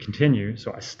need to continue.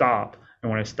 So I stop,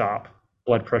 and when I stop,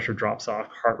 blood pressure drops off,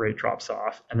 heart rate drops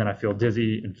off, and then I feel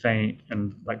dizzy and faint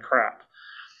and like crap.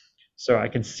 So I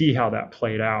can see how that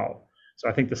played out. So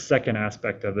I think the second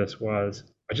aspect of this was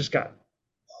I just got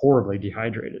horribly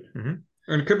dehydrated.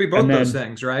 And it could be both those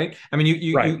things, right? I mean,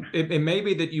 it may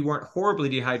be that you weren't horribly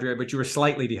dehydrated, but you were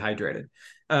slightly dehydrated.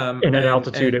 And at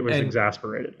altitude, it was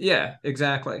exasperated. Yeah,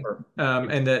 exactly.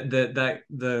 And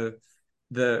the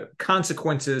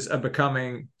consequences of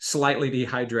becoming slightly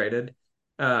dehydrated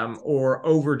or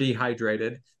over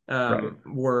dehydrated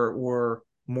were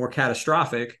more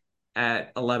catastrophic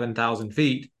at 11,000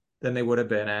 feet than they would have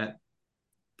been at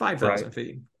 5,000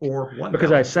 feet or 1,000.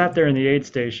 Because I sat there in the aid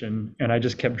station and I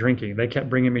just kept drinking. They kept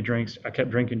bringing me drinks. I kept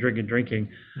drinking.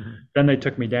 Then they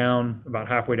took me down about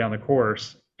halfway down the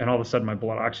course, and all of a sudden my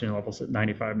blood oxygen levels at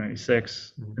 95,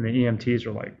 96. And the EMTs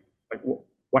are like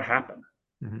what happened?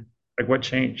 Like, what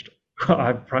changed?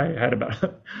 I probably had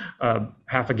about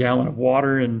half a gallon of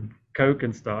water and Coke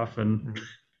and stuff. And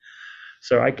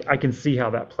so I can see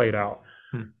how that played out.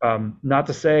 Not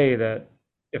to say that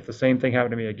if the same thing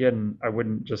happened to me again, I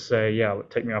wouldn't just say, yeah,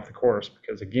 take me off the course,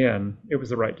 because again, it was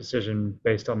the right decision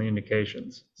based on the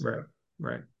indications. So.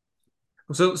 Right.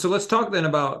 So let's talk then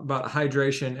about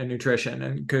hydration and nutrition.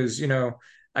 And because,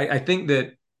 I think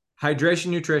that hydration,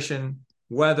 nutrition,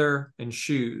 weather, and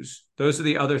shoes, those are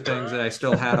the other things that I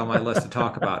still had on my list to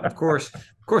talk about. Of course,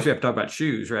 we have to talk about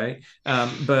shoes, right?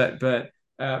 But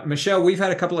Michelle, we've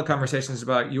had a couple of conversations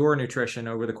about your nutrition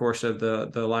over the course of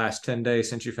the last 10 days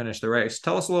since you finished the race.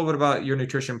 Tell us a little bit about your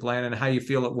nutrition plan and how you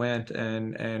feel it went,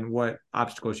 and what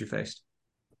obstacles you faced.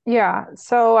 Yeah,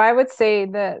 so I would say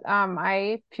that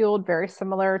I fueled very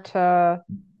similar to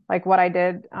like what I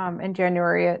did in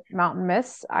January at Mountain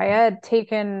Miss. I had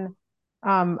taken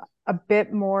a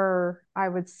bit more, I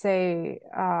would say,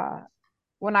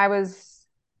 when I was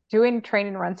doing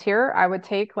training runs here, I would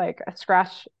take I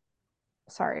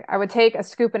would take a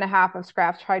scoop and a half of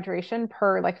scratch hydration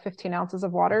per like 15 ounces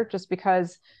of water, just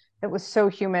because it was so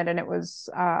humid and it was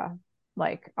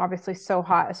like obviously so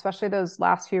hot, especially those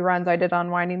last few runs I did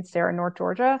on Winding Stair in North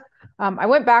Georgia. I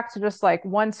went back to just like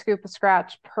 1 scoop of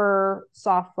scratch per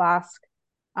soft flask.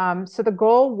 So the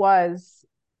goal was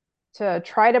to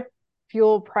try to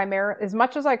fuel as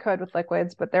much as I could with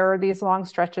liquids, but there are these long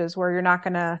stretches where you're not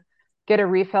going to get a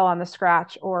refill on the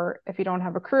scratch, or if you don't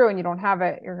have a crew and you don't have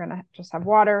it, you're going to just have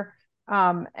water.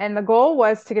 And the goal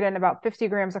was to get in about 50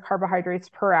 grams of carbohydrates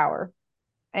per hour.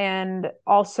 And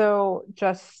also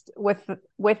just with the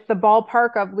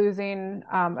ballpark of losing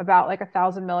about like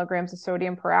 1,000 milligrams of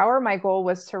sodium per hour, my goal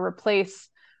was to replace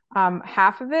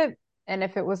half of it. And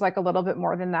if it was like a little bit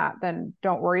more than that, then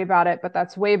don't worry about it. But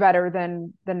that's way better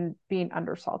than being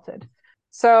undersalted.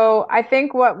 So I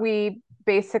think what we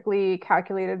basically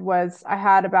calculated was I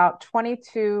had about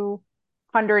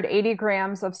 2,280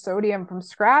 grams of sodium from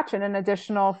scratch and an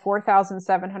additional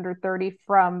 4,730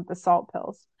 from the salt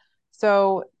pills.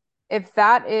 So if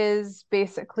that is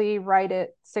basically right at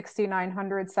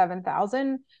 6,900,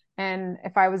 7,000, and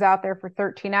if I was out there for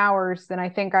 13 hours, then I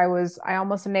think I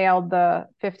almost nailed the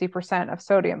 50% of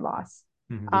sodium loss.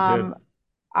 You did.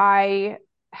 I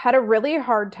had a really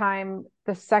hard time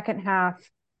the second half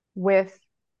with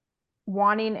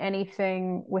wanting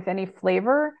anything with any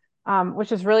flavor,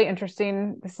 which is really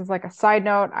interesting. This is like a side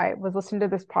note. I was listening to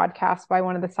this podcast by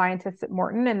one of the scientists at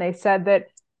Morton, and they said that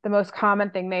the most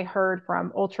common thing they heard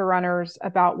from ultra runners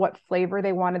about what flavor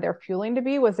they wanted their fueling to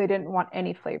be was they didn't want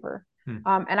any flavor.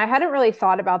 And I hadn't really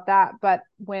thought about that, but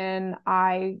when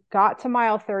I got to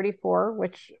mile 34,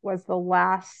 which was the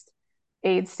last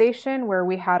aid station where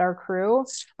we had our crew,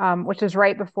 which is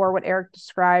right before what Erik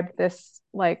described, this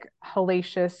like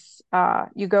hellacious,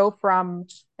 you go from,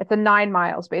 it's a 9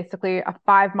 miles, basically a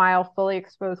 5 mile fully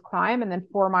exposed climb, and then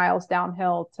 4 miles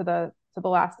downhill to the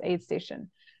last aid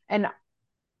station. And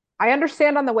I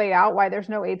understand on the way out why there's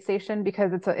no aid station,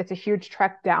 because it's a huge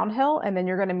trek downhill and then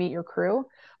you're going to meet your crew.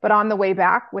 But on the way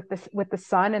back with the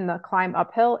sun and the climb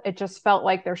uphill, it just felt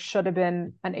like there should have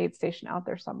been an aid station out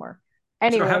there somewhere.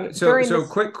 Anyway,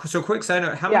 quick side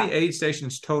note, how many aid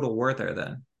stations total were there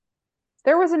then?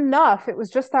 There was enough. It was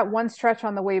just that one stretch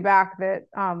on the way back that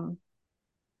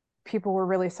people were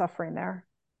really suffering there.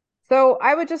 So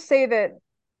I would just say that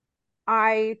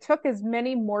I took as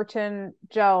many Morton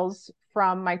gels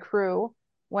from my crew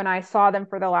when I saw them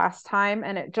for the last time,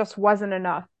 and it just wasn't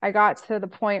enough. I got to the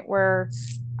point where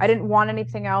I didn't want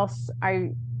anything else.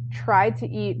 I tried to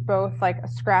eat both like a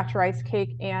scratch rice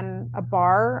cake and a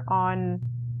bar on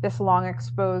this long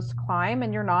exposed climb,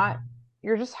 and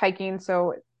you're just hiking,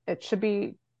 so it should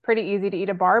be pretty easy to eat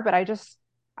a bar, but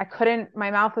I couldn't,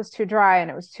 my mouth was too dry and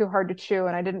it was too hard to chew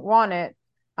and I didn't want it.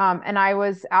 And I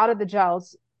was out of the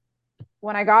gels.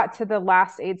 When I got to the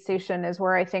last aid station is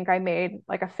where I think I made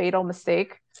like a fatal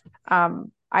mistake.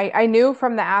 I knew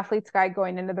from the athlete's guide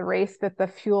going into the race that the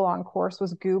fuel on course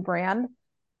was GU brand.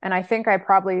 And I think I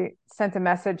probably sent a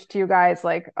message to you guys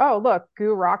like, oh, look,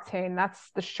 GU Roctane,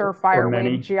 that's the surefire way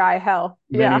to GI hell.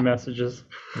 Many messages.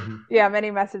 Yeah,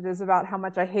 many messages about how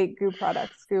much I hate GU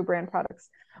products, GU brand products.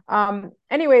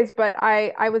 Anyways, but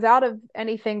I was out of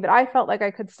anything that I felt like I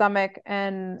could stomach,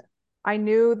 and I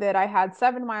knew that I had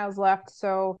 7 miles left.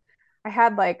 So I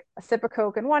had like a sip of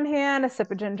Coke in one hand, a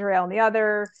sip of ginger ale in the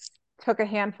other, took a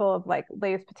handful of like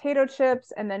Lay's potato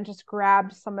chips, and then just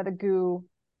grabbed some of the GU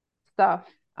stuff,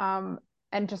 and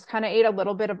just kind of ate a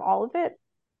little bit of all of it,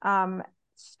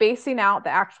 spacing out the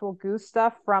actual GU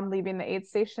stuff from leaving the aid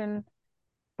station.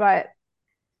 And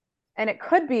it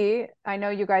could be, I know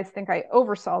you guys think I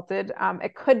oversalted.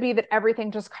 It could be that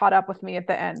everything just caught up with me at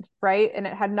the end, right? And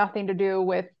it had nothing to do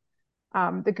with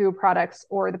the GU products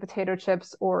or the potato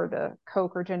chips or the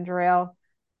Coke or ginger ale.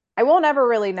 I will never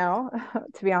really know,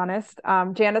 to be honest.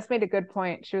 Janice made a good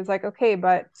point. She was like, okay,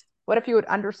 but what if you had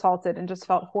undersalted and just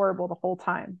felt horrible the whole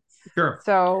time? Sure.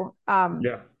 So, to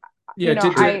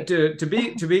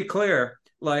be clear,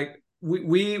 like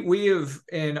we have,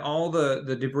 in all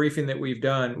the debriefing that we've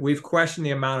done, we've questioned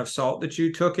the amount of salt that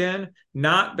you took in,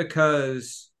 not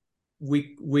because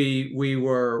we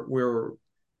were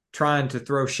trying to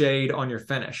throw shade on your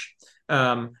finish.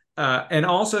 And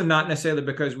also not necessarily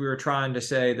because we were trying to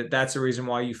say that that's the reason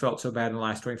why you felt so bad in the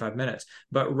last 25 minutes,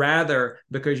 but rather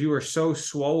because you were so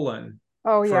swollen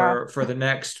for the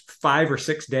next 5 or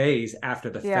 6 days after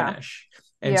the finish.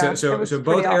 And so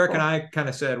both Erik and I kind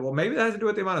of said, well, maybe that has to do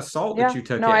with the amount of salt that you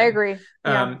took in. No, I agree.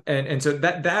 And so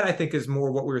that I think is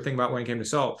more what we were thinking about when it came to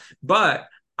salt. But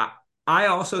I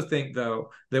also think, though,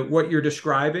 that what you're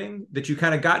describing, that you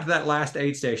kind of got to that last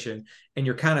aid station and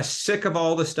you're kind of sick of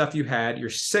all the stuff you had. You're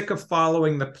sick of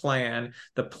following the plan.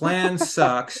 The plan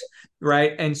sucks,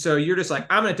 right? And so you're just like,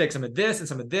 I'm going to take some of this and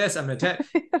some of this. I'm going to take.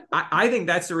 I think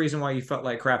that's the reason why you felt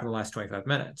like crap in the last 25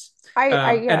 minutes.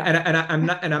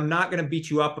 I'm not going to beat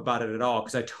you up about it at all,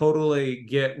 because I totally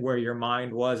get where your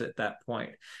mind was at that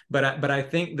point. But I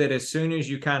think that as soon as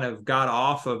you kind of got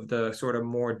off of the sort of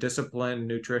more disciplined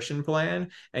nutrition plan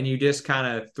and you just kind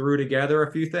of threw together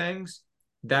a few things,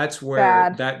 that's where you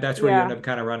end up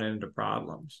kind of running into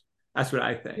problems. That's what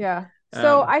I think. Yeah.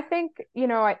 So I think,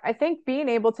 I think being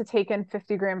able to take in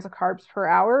 50 grams of carbs per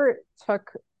hour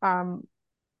took, I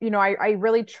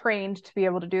really trained to be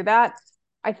able to do that.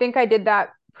 I think I did that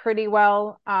pretty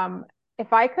well.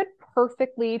 If I could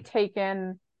perfectly take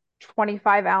in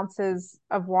 25 ounces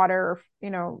of water,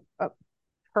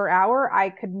 per hour,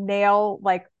 I could nail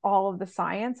like all of the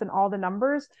science and all the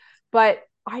numbers, but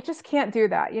I just can't do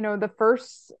that. So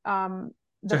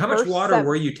how much water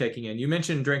were you taking in? You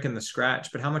mentioned drinking the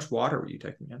scratch, but how much water were you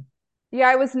taking in? Yeah,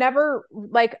 I was never,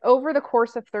 like, over the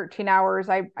course of 13 hours,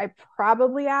 I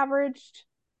probably averaged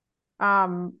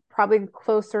probably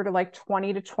closer to like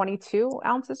 20 to 22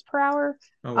 ounces per hour.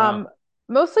 Oh, wow.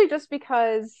 Mostly just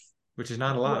because, which is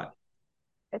not a lot.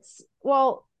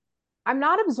 I'm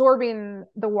not absorbing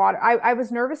the water. I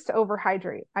was nervous to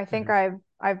overhydrate. I think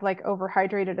I've like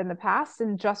overhydrated in the past,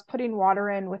 and just putting water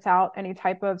in without any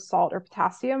type of salt or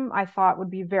potassium, I thought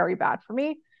would be very bad for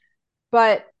me.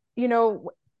 But, you know,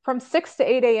 from 6 to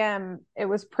 8 a.m., it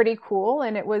was pretty cool.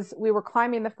 And we were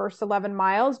climbing the first 11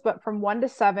 miles, but from 1 to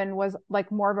 7 was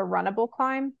like more of a runnable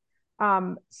climb.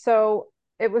 So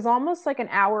it was almost like an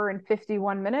hour and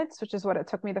 51 minutes, which is what it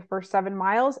took me the first 7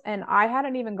 miles. And I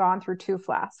hadn't even gone through 2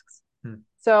 flasks.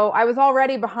 So I was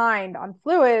already behind on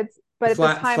fluids, but at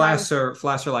this time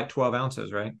flasks are like 12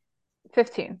 ounces, right?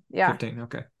 15. Yeah. 15.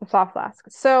 Okay. The soft flask.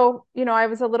 So, I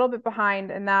was a little bit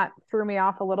behind and that threw me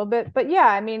off a little bit. But yeah,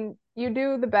 I mean, you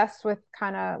do the best with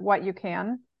kind of what you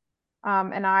can.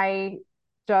 And I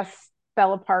just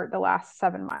fell apart the last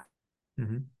 7 miles.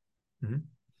 Mm-hmm. Mm-hmm.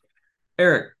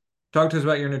 Erik, talk to us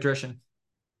about your nutrition.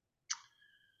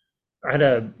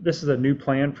 This is a new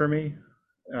plan for me.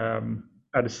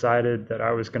 I decided that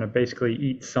I was going to basically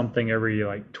eat something every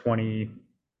like 20,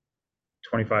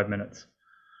 25 minutes.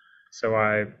 So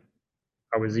I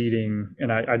was eating, and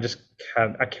I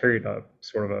carried a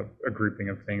sort of a grouping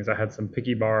of things. I had some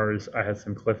picky bars, I had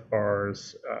some Cliff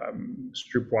bars,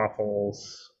 Stroop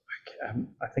waffles.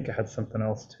 I think I had something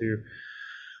else too.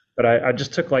 But I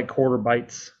just took like quarter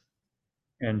bites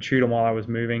and chewed them while I was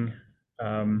moving.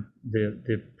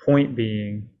 The point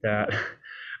being that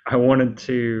I wanted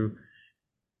to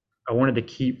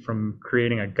keep from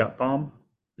creating a gut bomb,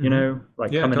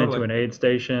 like coming into an aid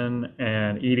station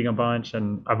and eating a bunch.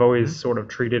 And I've always sort of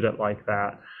treated it like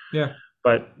that. Yeah.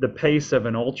 But the pace of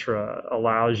an ultra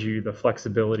allows you the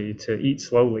flexibility to eat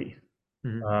slowly.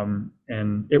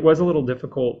 And it was a little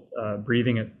difficult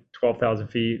breathing at 12,000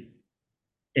 feet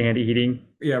and eating.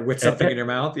 Yeah, with something in your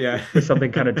mouth. Yeah. With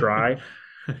something kind of dry.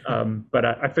 But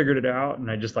I figured it out,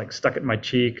 and I just like stuck it in my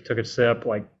cheek, took a sip,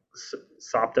 like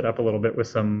sopped it up a little bit with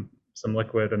some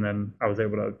liquid, and then I was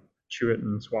able to chew it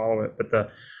and swallow it. But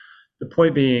the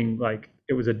point being, like,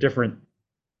 it was a different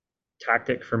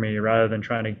tactic for me. Rather than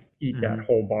trying to eat that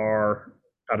whole bar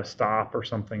at a stop or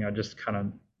something, I just kind of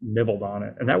nibbled on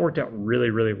it, and that worked out really,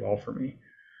 really well for me.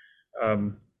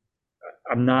 I'm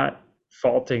not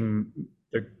faulting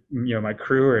my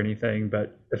crew or anything,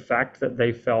 but the fact that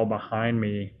they fell behind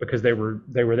me, because they were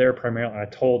there primarily. I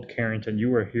told Carrington, you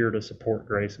were here to support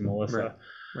Grace and Melissa.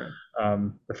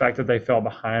 Right. The fact that they fell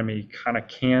behind me kind of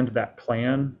canned that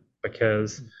plan,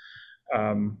 because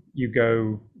you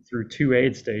go through 2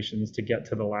 aid stations to get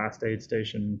to the last aid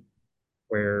station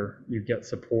where you get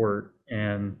support.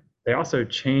 And they also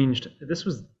changed, this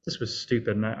was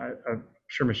stupid, and I'm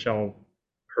sure Michelle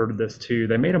heard of this too.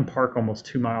 They made them park almost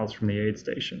 2 miles from the aid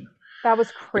station. That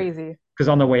was crazy. Because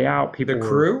on the way out, people the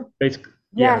crew basically,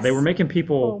 yeah, they were making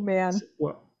people. Oh man!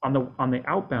 Well, on the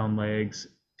outbound legs,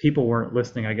 people weren't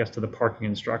listening, I guess, to the parking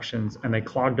instructions, and they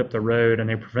clogged up the road, and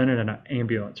they prevented an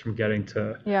ambulance from getting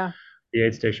to the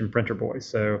aid station Printer Boys.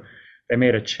 So they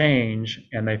made a change,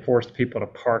 and they forced people to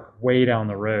park way down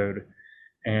the road.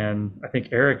 And I think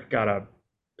Erik got a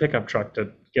pickup truck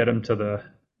to get him to the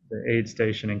aid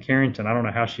station in Carrington. I don't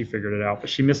know how she figured it out, but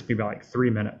she missed me by like 3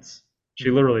 minutes. She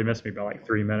literally missed me by like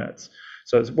 3 minutes.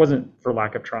 So it wasn't for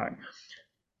lack of trying.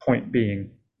 Point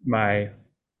being, they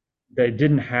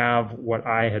didn't have what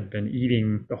I had been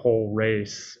eating the whole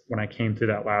race when I came to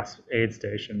that last aid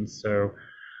station. So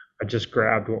I just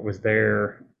grabbed what was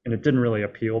there, and it didn't really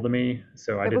appeal to me.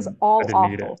 So I didn't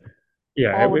eat it.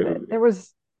 Yeah, it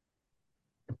was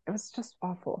just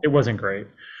awful. It wasn't great,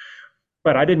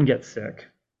 but I didn't get sick.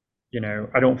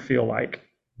 I don't feel like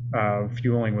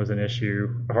fueling was an issue.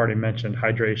 I've already mentioned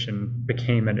hydration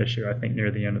became an issue, I think,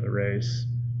 near the end of the race.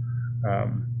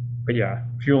 But yeah,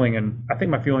 fueling, and I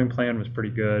think my fueling plan was pretty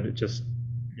good. It just,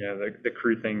 the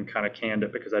crew thing kind of canned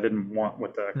it, because I didn't want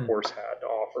what the course had to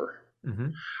offer.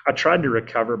 I tried to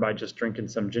recover by just drinking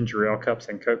some ginger ale cups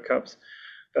and Coke cups.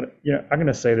 But I'm going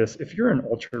to say this: if you're an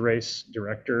ultra race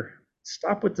director,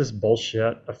 stop with this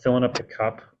bullshit of filling up the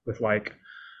cup with like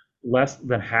less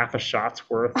than half a shot's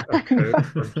worth of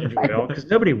Coke or ginger ale, because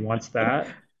nobody wants that.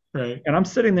 Right. And I'm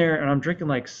sitting there and I'm drinking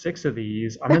like 6 of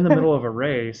these. I'm in the middle of a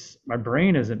race. My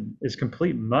brain is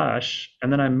complete mush,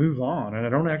 and then I move on, and I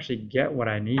don't actually get what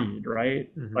I need. Right.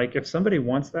 Like, if somebody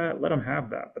wants that, let them have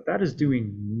that. But that is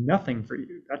doing nothing for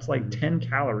you. That's like 10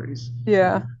 calories.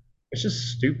 Yeah. It's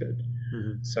just stupid.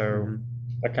 So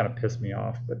that kind of pissed me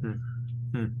off. But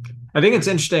I think it's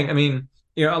interesting. I mean,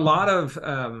 a lot of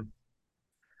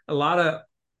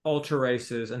ultra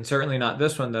races, and certainly not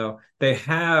this one though, they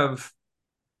have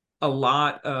a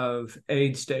lot of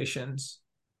aid stations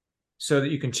so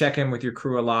that you can check in with your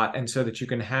crew a lot, and so that you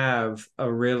can have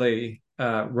a really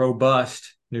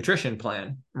robust nutrition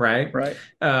plan, right? Right.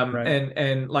 Right.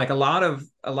 And like a lot of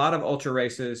ultra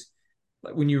races,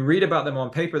 when you read about them on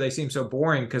paper, they seem so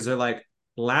boring because they're like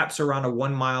laps around a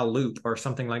 1 mile loop or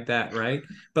something like that, right?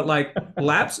 But like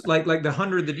laps, like the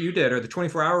 100 that you did or the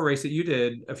 24-hour race that you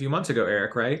did a few months ago,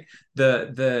 Eric, right?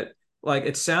 The like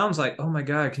it sounds like, oh my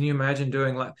God, can you imagine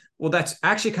doing like, well, that's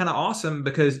actually kind of awesome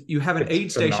because you have an It's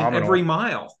aid station phenomenal. every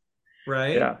mile,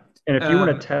 right? Yeah. And if you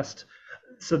want Um, to test,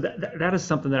 so that is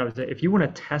something that I would say, if you want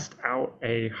to test out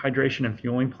a hydration and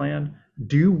fueling plan,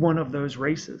 do one of those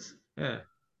races yeah.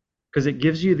 because it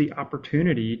gives you the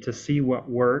opportunity to see what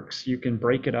works. You can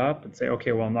break it up and say,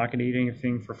 okay, well, I'm not going to eat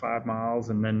anything for 5 miles.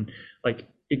 And then like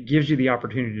it gives you the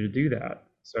opportunity to do that.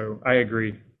 So I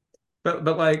agree. But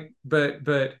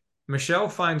Michelle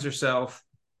finds herself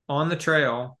on the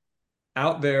trail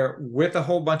out there with a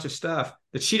whole bunch of stuff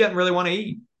that she doesn't really want to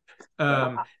eat,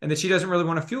 Right. and that she doesn't really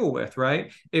want to fuel with,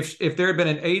 right? If there had been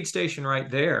an aid station right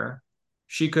there,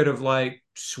 she could have like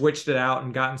switched it out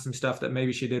and gotten some stuff that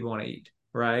maybe she did want to eat,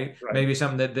 right? Right. Maybe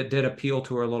something that did appeal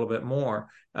to her a little bit more.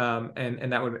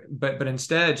 And that would, but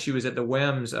instead she was at the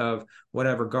whims of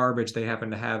whatever garbage they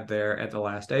happened to have there at the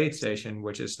last aid station,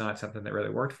 which is not something that really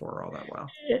worked for her all that well.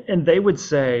 And they would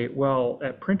say, well,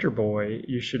 at Printer Boy,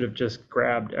 you should have just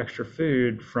grabbed extra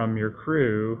food from your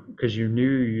crew because you knew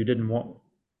you didn't want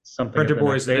something at Printer the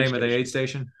Boy is next the aid name of the station, aid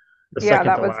station. the Yeah, second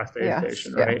that to was, last aid yeah,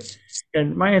 station, yeah. right?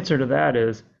 And my answer to that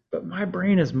is, but my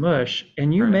brain is mush,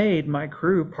 and you Right. made my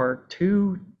crew park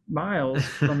 2 miles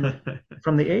from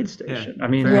the aid Yeah. station. I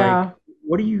mean, Fair. like, Yeah.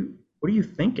 what are you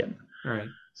thinking? Right.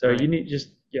 So you Right. need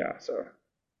just yeah. So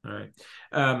All right.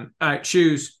 All right.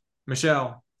 Shoes.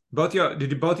 Michelle. Both y'all.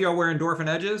 Did you both y'all wear endorphin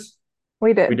edges? We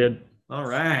we did. did. All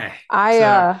right.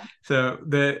 I So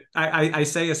I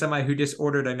say as somebody who just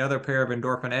ordered another pair of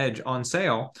Endorphin Edge on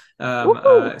sale.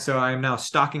 woohoo. So I am now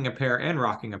stocking a pair and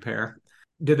rocking a pair.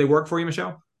 Did they work for you,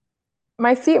 Michelle?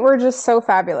 My feet were just so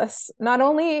fabulous. Not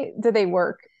only did they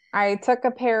work, I took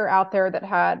a pair out there that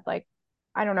had like,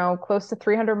 I don't know, close to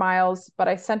 300 miles, but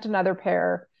I sent another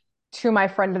pair to my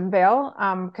friend in Vale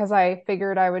because I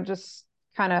figured I would just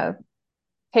kind of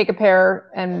take a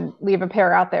pair and leave a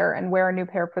pair out there and wear a new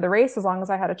pair for the race as long as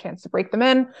I had a chance to break them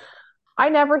in. I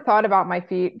never thought about my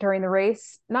feet during the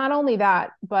race. Not only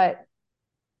that, but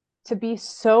to be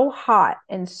so hot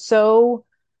and so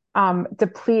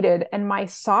depleted, and my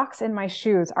socks and my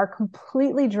shoes are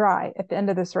completely dry at the end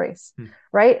of this race, Hmm.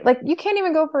 right? Like you can't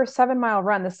even go for a 7 mile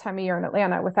run this time of year in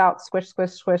Atlanta without squish,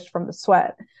 squish, squish from the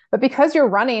sweat. But because you're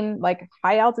running like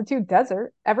high altitude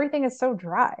desert, everything is so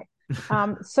dry.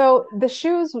 So the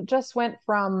shoes just went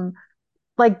from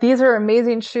like these are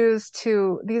amazing shoes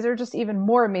to these are just even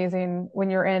more amazing when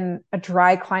you're in a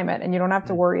dry climate and you don't have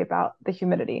to Hmm. worry about the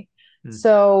humidity. Hmm.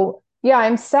 So yeah,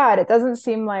 I'm sad. It doesn't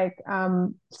seem like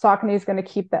Saucony is going to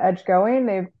keep the edge going.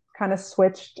 They've kind of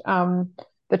switched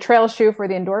the trail shoe for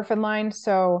the endorphin line.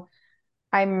 So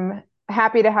I'm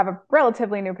happy to have a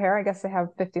relatively new pair. I guess they have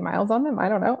 50 miles on them. I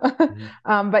don't know.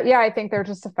 Hmm. But yeah, I think they're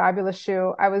just a fabulous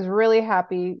shoe. I was really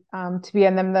happy to be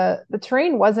in them. The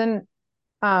terrain wasn't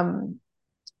um,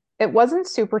 it wasn't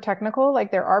super technical.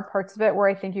 Like there are parts of it where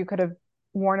I think you could have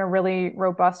worn a really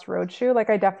robust road shoe. Like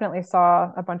I definitely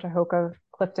saw a bunch of Hoka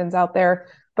Cliftons out there,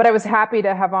 but I was happy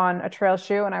to have on a trail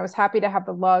shoe and I was happy to have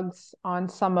the lugs on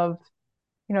some of,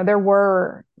 there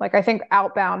were like, I think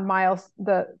outbound miles,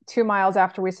 the 2 miles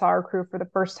after we saw our crew for the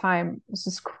first time, this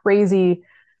is crazy.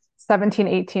 17,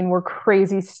 18 were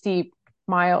crazy steep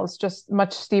miles, just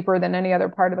much steeper than any other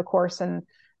part of the course. And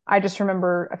I just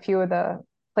remember a few of the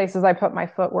places I put my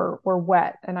foot were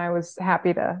wet and I was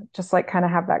happy to just like kind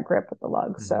of have that grip with the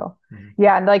lugs. Hmm. So Hmm.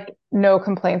 yeah, and like no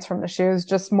complaints from the shoes,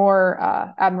 just more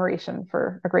admiration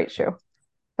for a great shoe.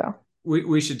 So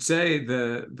We should say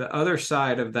the other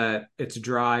side of that, it's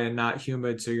dry and not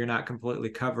humid, so you're not completely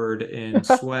covered in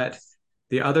sweat.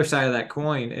 The other side of that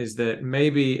coin is that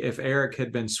maybe if Eric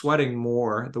had been sweating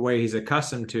more the way he's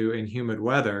accustomed to in humid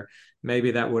weather,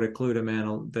 maybe that would have clued him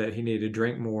in that he needed to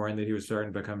drink more and that he was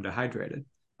starting to become dehydrated,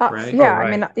 right? Oh, yeah, I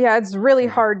mean, right. yeah, it's really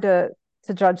Yeah. hard to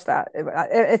judge that.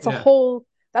 It's a Yeah. whole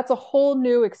that's a whole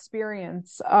new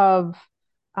experience of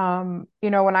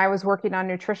when I was working on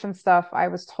nutrition stuff, I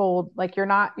was told like you're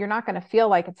not going to feel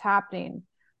like it's happening,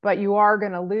 but you are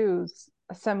going to lose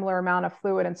a similar amount of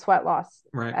fluid and sweat loss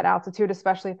Right. at altitude,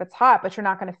 especially if it's hot, but you're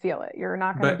not going to feel it. You're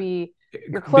not going to But be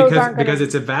your clothes aren't going because to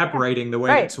it's yeah, evaporating the way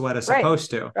that right, sweat is right,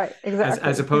 supposed to, right, as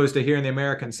exactly. opposed to here in the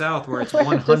American South where it's Where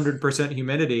it just 100%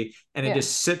 humidity and it yeah,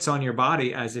 just sits on your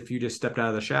body as if you just stepped out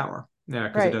of the shower. Yeah,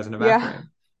 because it right. doesn't Yeah. evaporate.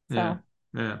 Yeah, So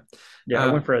yeah. Yeah,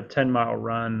 I went for a 10-mile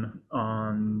run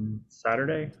on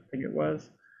Saturday, I think it was.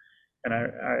 and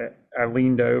I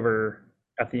leaned over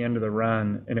at the end of the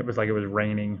run, and it was like it was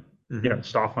raining.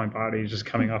 Just off my body, just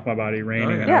coming off my body,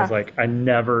 raining. yeah. And I was like, I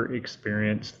never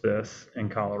experienced this in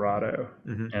Colorado.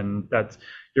 And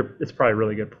it's probably a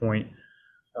really good point.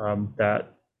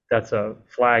 That's a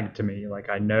flag to me. Like,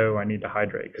 I know I need to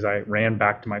hydrate, because I ran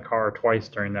back to my car twice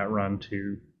during that run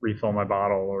to refill my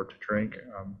bottle or to drink.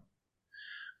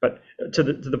 But to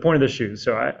the point of the shoes,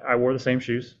 so I wore the same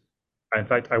shoes. In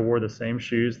fact, I wore the same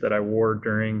shoes that I wore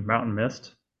during Mountain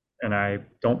Mist, and I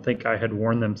don't think I had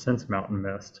worn them since Mountain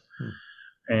Mist.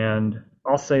 And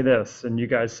I'll say this, and you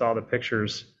guys saw the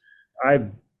pictures, I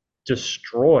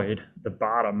destroyed the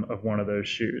bottom of one of those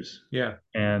shoes. Yeah.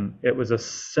 And it was a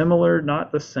similar,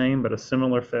 not the same, but a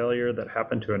similar failure that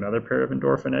happened to another pair of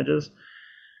Endorphin edges.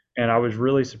 And I was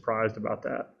really surprised about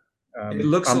that. It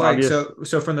looks like,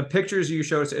 so from the pictures you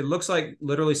showed us, it looks like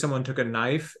literally someone took a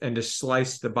knife and just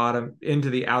sliced the bottom into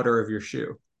the outer of your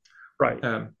shoe. Right.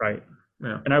 Right.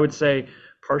 Yeah. And I would say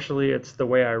partially it's the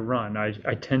way I run.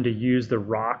 I tend to use the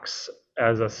rocks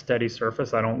as a steady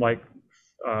surface. I don't like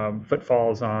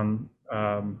footfalls on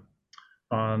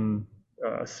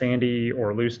sandy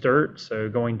or loose dirt. So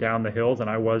going down the hills, and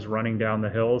I was running down the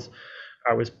hills,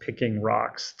 I was picking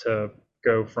rocks to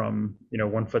go from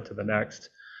one foot to the next,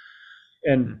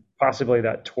 and possibly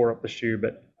that tore up the shoe.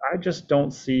 But I just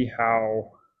don't see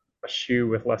how a shoe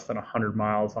with less than 100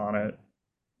 miles on it,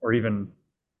 or even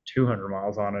 200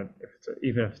 miles on it,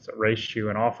 even if it's a race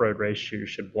shoe, an off-road race shoe,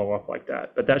 should blow up like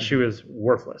that. But that shoe is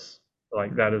worthless.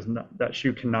 Like, that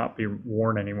shoe cannot be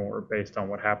worn anymore based on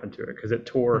what happened to it, because it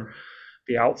tore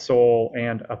the outsole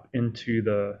and up into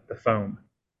the foam.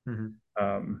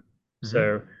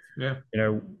 So yeah,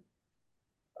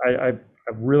 I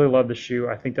really love the shoe.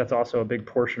 I think that's also a big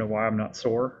portion of why I'm not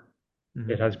sore.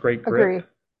 It has great grip. Agreed.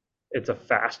 It's a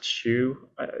fast shoe.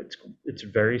 It's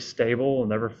very stable.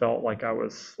 Never felt like I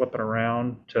was slipping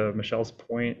around. To Michelle's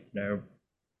point,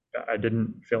 I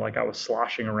didn't feel like I was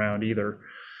sloshing around either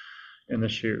in the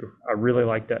shoe. I really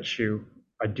like that shoe.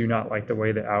 I do not like the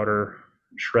way the outer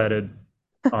shredded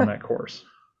on that course.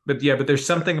 But there's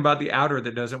something about the outer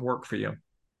that doesn't work for you.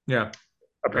 Yeah.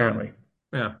 Apparently.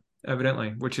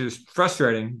 Evidently, which is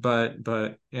frustrating, but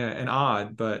yeah, and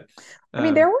odd. But I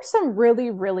mean, there were some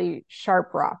really, really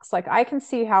sharp rocks. Like, I can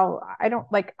see how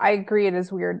I agree it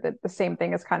is weird that the same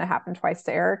thing has kind of happened twice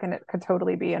to Erik, and it could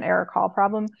totally be an Erik Hall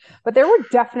problem. But there were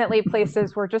definitely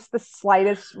places where just the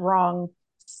slightest wrong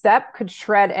step could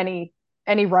shred any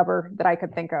rubber that I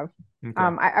could think of.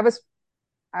 Okay.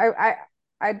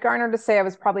 I'd garnered to say I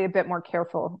was probably a bit more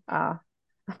careful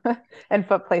and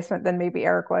foot placement than maybe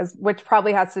Erik was, which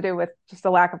probably has to do with just a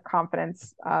lack of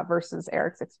confidence versus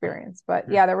Erik's experience.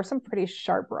 But yeah, there were some pretty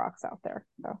sharp rocks out there.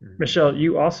 So. Michelle,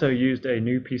 you also used a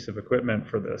new piece of equipment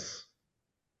for this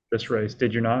race,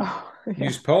 did you not? Oh, yeah.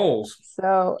 Use poles.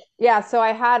 So yeah, so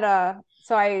I had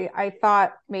I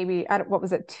thought maybe, what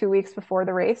was it, 2 weeks before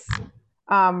the race,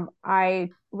 I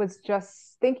was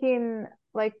just thinking,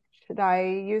 like, should I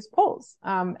use poles?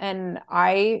 And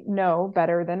I know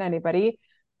better than anybody,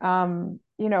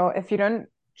 if you don't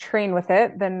train with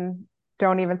it, then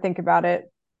don't even think about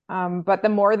it. But the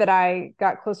more that I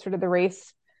got closer to the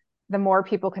race, the more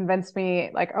people convinced me,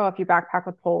 like, oh, if you backpack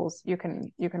with poles, you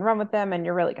can run with them, and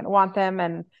you're really going to want them.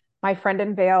 And my friend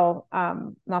in Vail,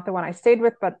 not the one I stayed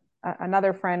with, but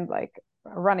another friend, like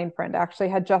a running friend, actually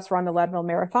had just run the Leadville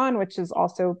Marathon, which is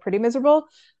also pretty miserable.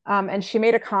 And she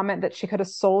made a comment that she could have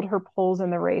sold her poles in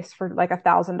the race for like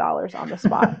 $1,000 on the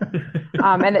spot.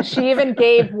 And that she even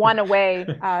gave one away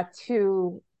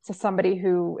to somebody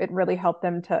who it really helped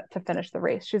them to finish the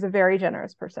race. She's a very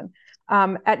generous person.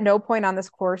 At no point on this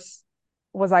course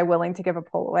was I willing to give a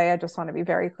pole away. I just want to be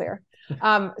very clear.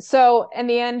 So in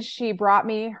the end, she brought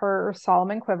me her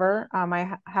Solomon quiver.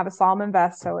 I have a Solomon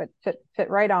vest, so it fit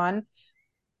right on.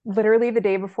 Literally the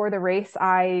day before the race,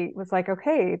 I was like,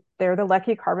 okay, they're the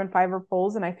Lecky carbon fiber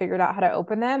poles, and I figured out how to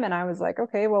open them. And I was like,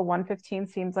 okay, well, 115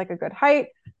 seems like a good height,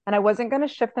 and I wasn't going to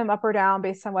shift them up or down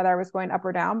based on whether I was going up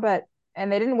or down,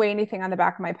 and they didn't weigh anything on the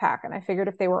back of my pack. And I figured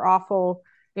if they were awful,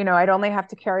 I'd only have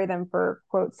to carry them for,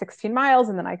 quote, 16 miles,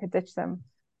 and then I could ditch them.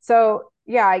 So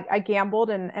yeah, I gambled,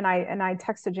 and I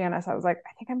texted Janice. I was like,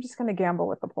 I think I'm just going to gamble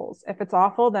with the poles. If it's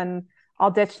awful, then I'll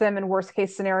ditch them. In worst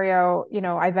case scenario,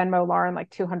 I Venmo Lauren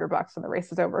like $200 when the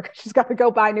race is over, because she's got to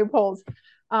go buy new poles.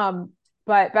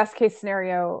 But best case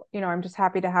scenario, I'm just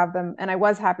happy to have them. And I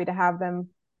was happy to have them.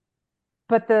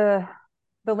 But the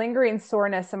lingering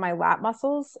soreness in my lat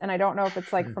muscles, and I don't know if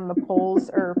it's like from the poles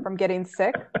or from getting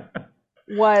sick,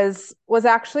 was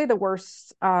actually the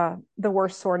worst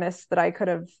soreness that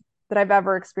I've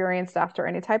ever experienced after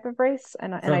any type of race.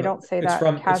 And I don't say that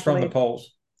casually. It's from the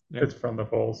poles. Yeah. It's from the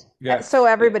polls. Yeah. So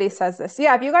everybody says this.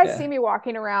 Yeah, if you guys see Yeah. me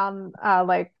walking around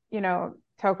like,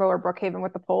 Toco or Brookhaven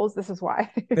with the poles, this is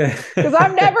why. Because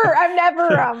I'm never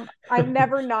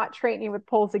not training with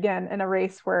poles again in a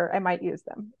race where I might use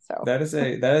them. So that is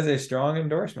a strong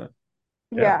endorsement.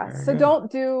 Yeah, yeah. very So good.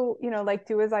 don't do, like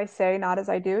do as I say, not as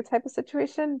I do type of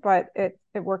situation, but it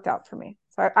worked out for me.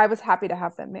 So I was happy to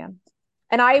have them, man.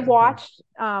 And I Very good. watched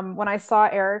when I saw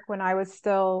Erik when I was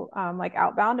still like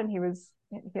outbound and he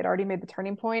had already made the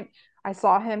turning point. I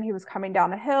saw him, he was coming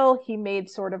down a hill. He made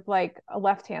sort of like a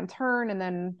left-hand turn and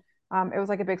then it was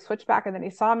like a big switchback. And then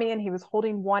he saw me and he was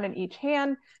holding one in each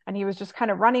hand and he was just kind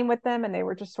of running with them and they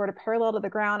were just sort of parallel to the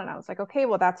ground. And I was like, okay,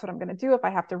 well, that's what I'm going to do if I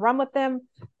have to run with them.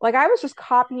 Like I was just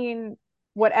copying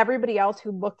what everybody else who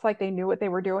looked like they knew what they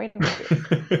were doing was doing.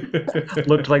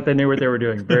 Looked like they knew what they were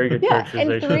doing. Very good Yeah,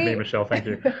 characterization of me, Michelle. Thank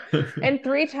you. and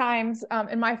three times,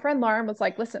 and my friend Lauren was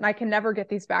like, "Listen, I can never get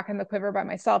these back in the quiver by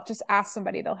myself. Just ask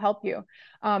somebody; they'll help you."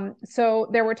 So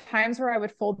there were times where I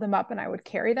would fold them up and I would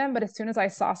carry them, but as soon as I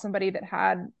saw somebody that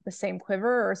had the same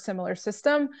quiver or a similar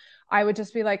system, I would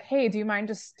just be like, "Hey, do you mind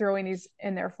just throwing these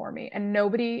in there for me?" And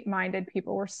nobody minded.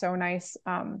 People were so nice.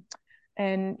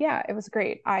 And yeah, it was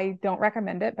great. I don't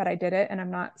recommend it, but I did it, and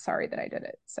I'm not sorry that I did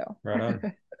it. So. Right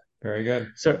on. Very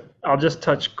good. So I'll just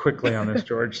touch quickly on this,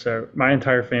 George. So my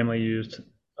entire family used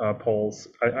poles.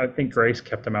 I think Grace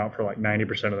kept them out for like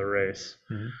 90% of the race.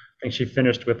 Mm-hmm. I think she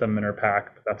finished with them in her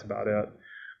pack, but that's about it.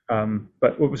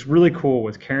 But what was really cool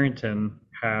was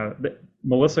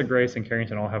Melissa, Grace, and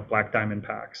Carrington all have Black Diamond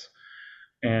packs.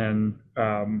 And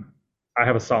I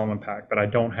have a Solomon pack, but I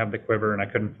don't have the quiver and I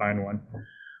couldn't find one.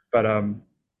 But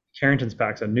Carrington's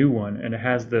pack's a new one, and it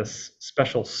has this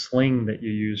special sling that you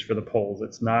use for the poles.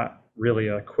 It's not really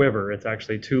a quiver. It's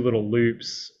actually two little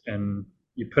loops, and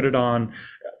you put it on.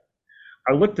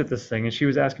 I looked at this thing, and she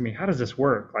was asking me, how does this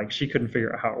work? Like, she couldn't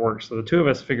figure out how it works. So the two of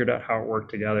us figured out how it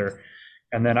worked together.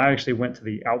 And then I actually went to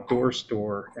the outdoor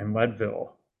store in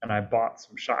Leadville, and I bought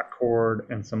some shot cord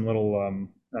and some little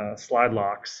slide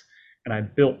locks, and I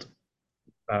built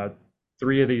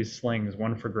three of these slings,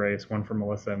 one for Grace, one for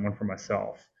Melissa, and one for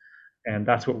myself. And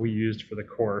that's what we used for the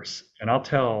course. And I'll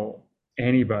tell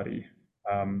anybody,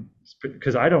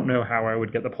 because I don't know how I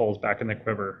would get the poles back in the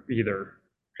quiver either,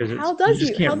 because you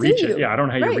just can't reach it. Yeah, I don't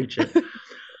know how you reach it.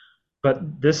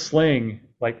 But this sling,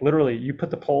 like literally, you put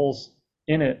the poles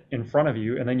in it in front of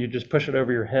you, and then you just push it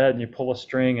over your head, and you pull a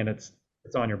string, and it's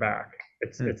on your back.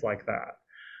 It's like that.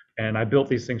 And I built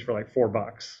these things for like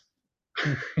 $4,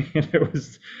 and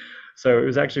it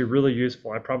was actually really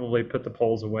useful. I probably put the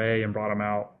poles away and brought them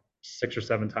out 6 or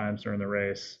 7 times during the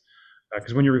race.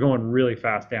 Because when you were going really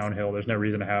fast downhill, there's no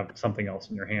reason to have something else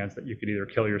in your hands that you could either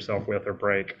kill yourself with or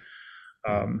break.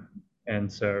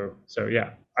 And so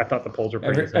yeah, I thought the poles were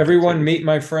pretty Everyone meet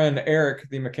my friend Erik,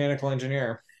 the mechanical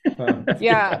engineer.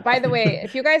 Yeah, by the way,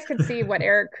 if you guys could see what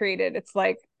Erik created, it's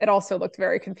like it also looked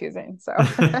very confusing. So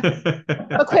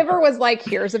the quiver was like,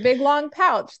 here's a big long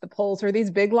pouch. The poles are these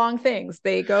big long things.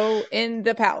 They go in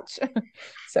the pouch.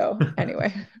 So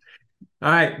anyway.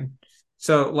 All right.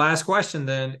 So last question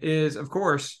then is, of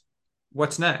course,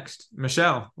 what's next?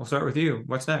 Michelle, we'll start with you.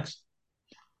 What's next?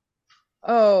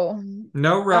 Oh,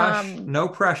 no rush, no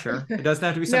pressure. It doesn't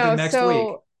have to be something next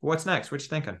week. What's next? What you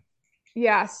thinking?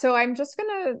 Yeah, so I'm just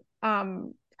gonna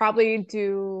probably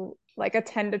do like a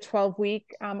 10 to 12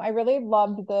 week. I really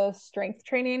loved the strength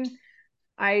training.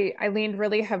 I leaned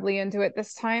really heavily into it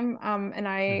this time. And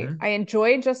I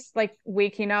enjoyed just like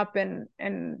waking up and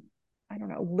I don't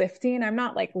know, lifting. I'm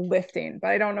not like lifting,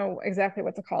 but I don't know exactly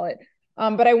what to call it.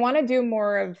 But I want to do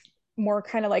more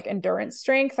kind of like endurance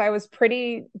strength. I was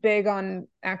pretty big on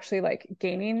actually like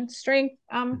gaining strength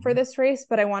for this race,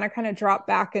 but I want to kind of drop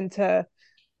back into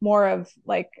more of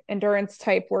like endurance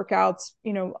type workouts,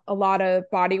 a lot of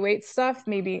body weight stuff,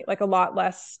 maybe like a lot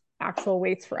less actual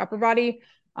weights for upper body.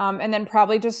 And then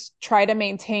probably just try to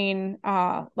maintain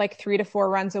like 3 to 4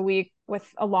 runs a week with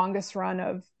a longest run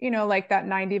of, like that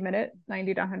 90 to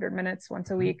 100 minutes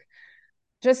once a week.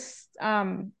 Just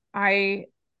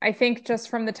I think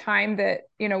just from the time that,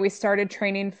 we started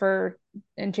training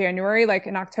in January, like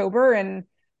in October, and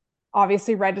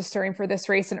obviously registering for this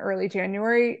race in early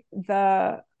January,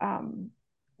 the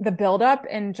buildup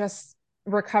and just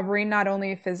recovering not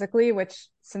only physically, which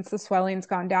since the swelling's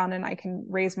gone down and I can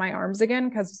raise my arms again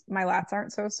because my lats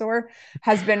aren't so sore,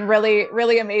 has been really,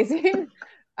 really amazing.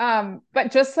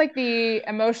 But just like the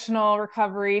emotional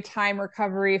recovery, time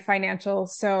recovery, financial.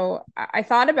 So I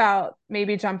thought about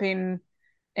maybe jumping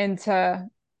into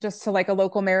just to like a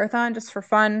local marathon just for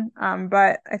fun.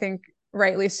 But I think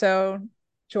rightly so,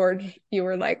 George, you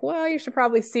were like, well, you should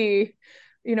probably see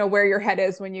where your head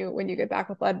is when you get back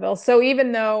with Leadville. So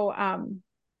even though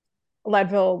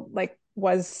Leadville like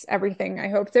was everything I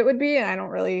hoped it would be, and I don't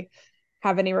really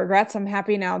have any regrets, I'm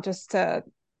happy now just to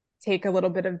take a little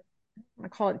bit of, I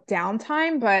call it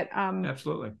downtime, but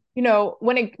Absolutely.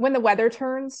 When the weather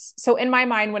turns, so in my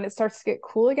mind, when it starts to get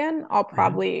cool again, I'll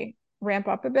probably ramp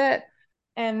up a bit.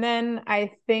 And then I'm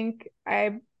thinking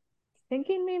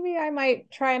maybe I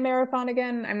might try a marathon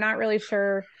again. I'm not really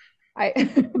sure. I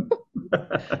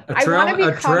I want to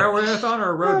A trail marathon or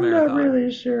a road marathon? I'm not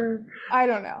really sure. I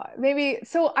don't know. Maybe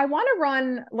so I want to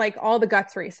run like all the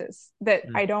guts races that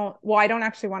I don't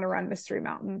actually want to run Mystery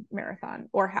Mountain Marathon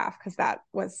or half because that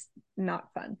was not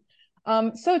fun.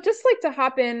 So just like to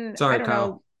hop in, Sorry, I don't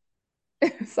Kyle.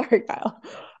 know. Sorry, Kyle.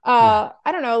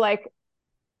 I don't know, like,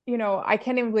 I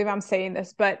can't even believe I'm saying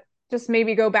this, but just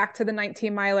maybe go back to the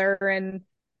 19 miler and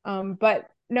but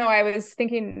no, I was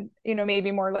thinking,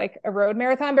 maybe more like a road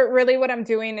marathon, but really what I'm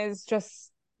doing is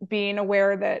just being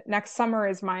aware that next summer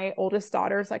is my oldest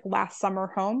daughter's like last summer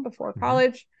home before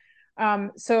college.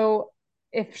 So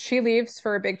if she leaves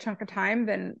for a big chunk of time,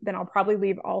 then I'll probably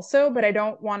leave also, but I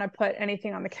don't want to put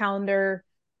anything on the calendar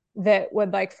that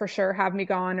would like for sure have me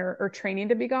gone or training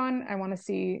to be gone. I want to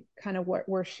see kind of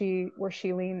where she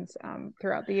leans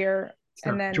throughout the year. So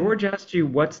And then George asked you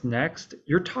what's next.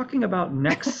 You're talking about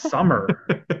next summer.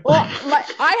 well,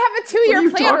 I have a 2-year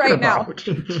plan right now.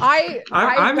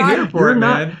 I'm here for it,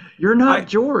 man. You're not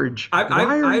George. I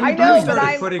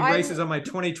started putting races on my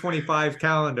 2025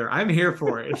 calendar. I'm here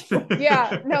for it.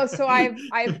 Yeah, no, so I've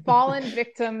fallen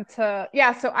victim to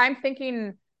so I'm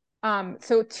thinking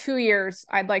so 2 years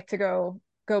I'd like to go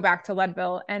back to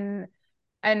Leadville and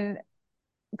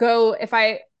go if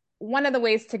I one of the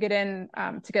ways to get in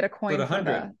to get a coin for the for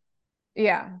 100.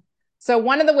 Yeah. So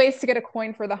one of the ways to get a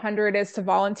coin for the 100 is to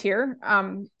volunteer.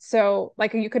 So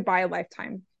like you could buy a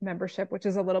lifetime membership, which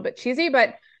is a little bit cheesy,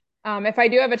 but if I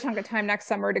do have a chunk of time next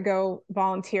summer to go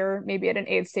volunteer, maybe at an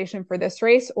aid station for this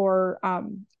race or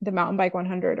the mountain bike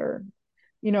 100 or,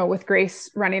 with Grace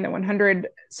running the 100.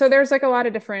 So there's like a lot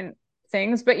of different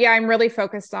things, but yeah, I'm really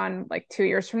focused on like 2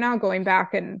 years from now, going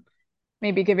back and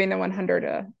maybe giving the 100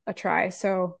 a try.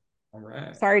 So all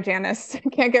right. Sorry, Janice.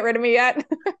 Can't get rid of me yet.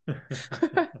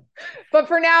 But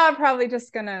for now, I'm probably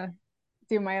just going to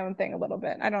do my own thing a little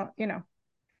bit. I don't,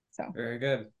 so. Very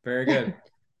good. Very good.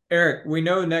 Erik, we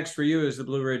know next for you is the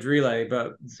Blue Ridge Relay,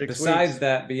 but besides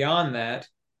that, beyond that,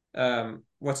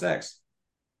 what's next?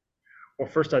 Well,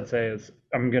 first I'd say is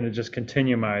I'm going to just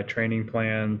continue my training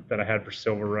plan that I had for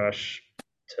Silver Rush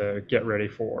to get ready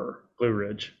for Blue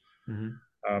Ridge.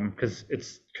 Because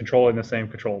it's controlling the same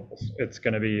controllables. It's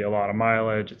going to be a lot of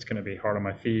mileage. It's going to be hard on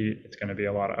my feet. It's going to be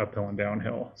a lot of uphill and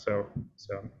downhill. So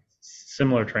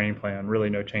similar training plan,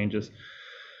 really no changes.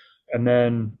 And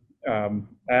then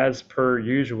as per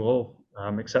usual,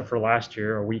 except for last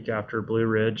year, a week after Blue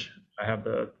Ridge, I have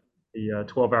the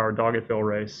 12-hour Doggetville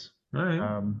race. All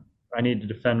right. I need to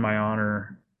defend my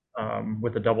honor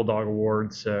with the Double Dog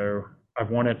Award. So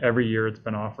I've won it every year it's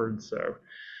been offered. So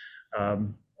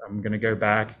I'm going to go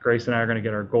back. Grace and I are going to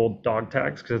get our gold dog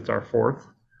tags because it's our 4th.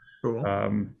 Cool.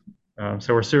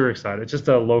 So we're super excited. It's just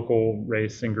a local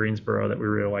race in Greensboro that we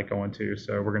really like going to.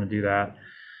 So we're going to do that.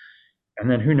 And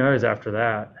then who knows after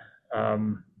that?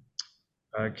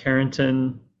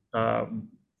 Carrington,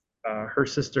 her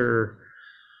sister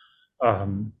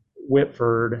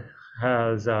Whitford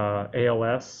has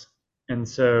ALS. And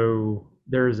so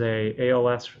there's a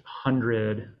ALS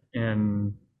 100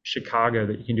 in Chicago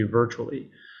that you can do virtually.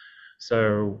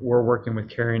 So we're working with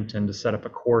Carrington to set up a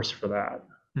course for that.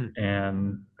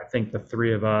 And I think the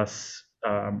 3 of us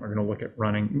are going to look at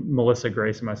running, Melissa,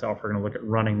 Grace, and myself are going to look at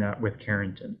running that with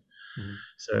Carrington.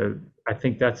 So I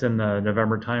think that's in the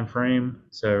November timeframe.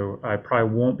 So I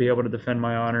probably won't be able to defend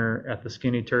my honor at the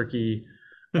Skinny Turkey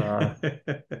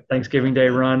Thanksgiving Day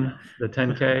run, the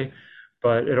 10K,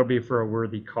 but it'll be for a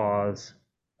worthy cause.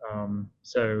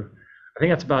 So I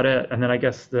think that's about it. And then I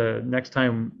guess the next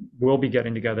time we'll be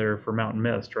getting together for Mountain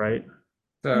Mist, right?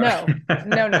 No.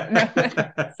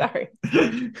 Sorry.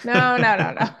 No.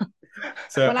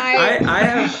 So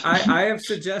I have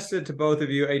suggested to both of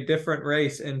you a different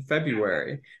race in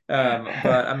February, but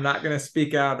I'm not going to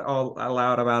speak out all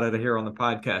loud about it here on the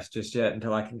podcast just yet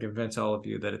until I can convince all of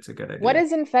you that it's a good idea. What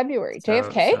is in February?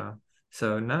 JFK?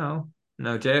 So no,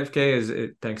 JFK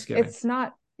is Thanksgiving. It's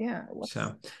not. Yeah.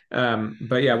 So,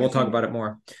 but yeah, we'll talk about it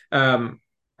more.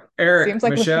 Erik,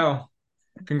 like Michelle,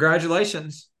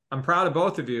 congratulations. I'm proud of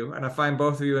both of you, and I find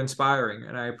both of you inspiring,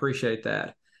 and I appreciate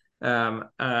that.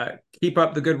 Keep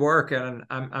up the good work, and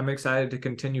I'm excited to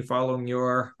continue following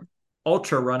your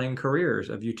ultra running careers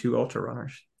of you two ultra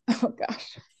runners. Oh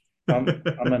gosh.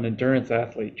 I'm an endurance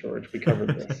athlete, George. We covered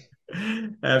this.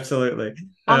 Absolutely.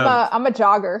 I'm a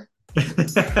jogger.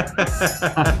 Thanks,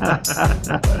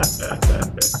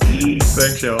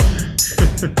 Joel.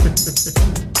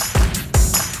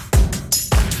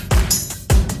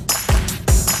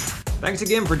 Thanks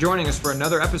again for joining us for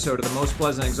another episode of the Most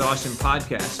Pleasant Exhaustion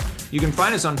podcast. You can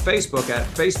find us on Facebook at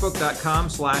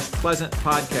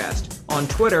facebook.com/pleasantpodcast, on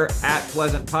Twitter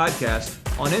 @pleasantpodcast,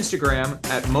 on Instagram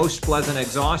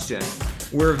 @mostpleasantexhaustion.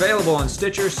 We're available on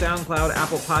Stitcher, SoundCloud,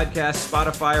 Apple Podcasts,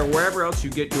 Spotify, or wherever else you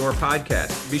get your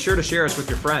podcasts. Be sure to share us with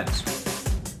your friends.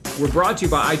 We're brought to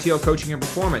you by ITL Coaching and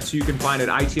Performance, who you can find at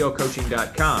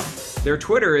itlcoaching.com. Their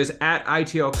Twitter is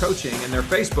 @ITL Coaching, and their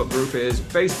Facebook group is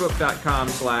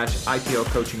facebook.com/ITL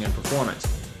Coaching and Performance.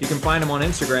 You can find them on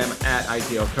Instagram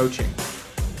 @ITL Coaching.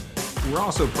 We're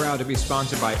also proud to be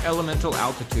sponsored by Elemental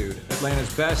Altitude,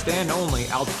 Atlanta's best and only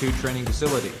altitude training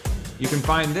facility. You can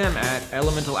find them at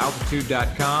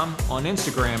elementalaltitude.com, on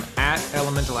Instagram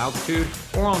 @elementalaltitude,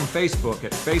 or on Facebook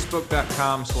at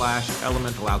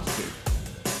facebook.com/elementalaltitude.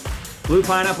 Blue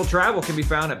Pineapple Travel can be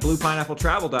found at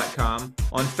bluepineappletravel.com,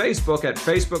 on Facebook at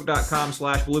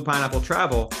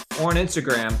facebook.com/bluepineappletravel, or on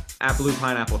Instagram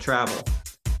 @bluepineappletravel.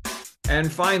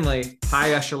 And finally,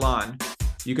 High Echelon.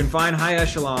 You can find High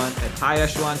Echelon at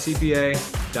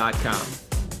highecheloncpa.com.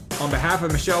 On behalf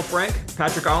of Michelle Frank,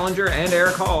 Patrick Ollinger, and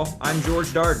Eric Hall, I'm George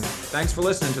Darden. Thanks for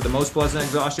listening to the Most Pleasant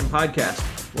Exhaustion podcast.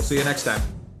 We'll see you next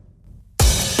time.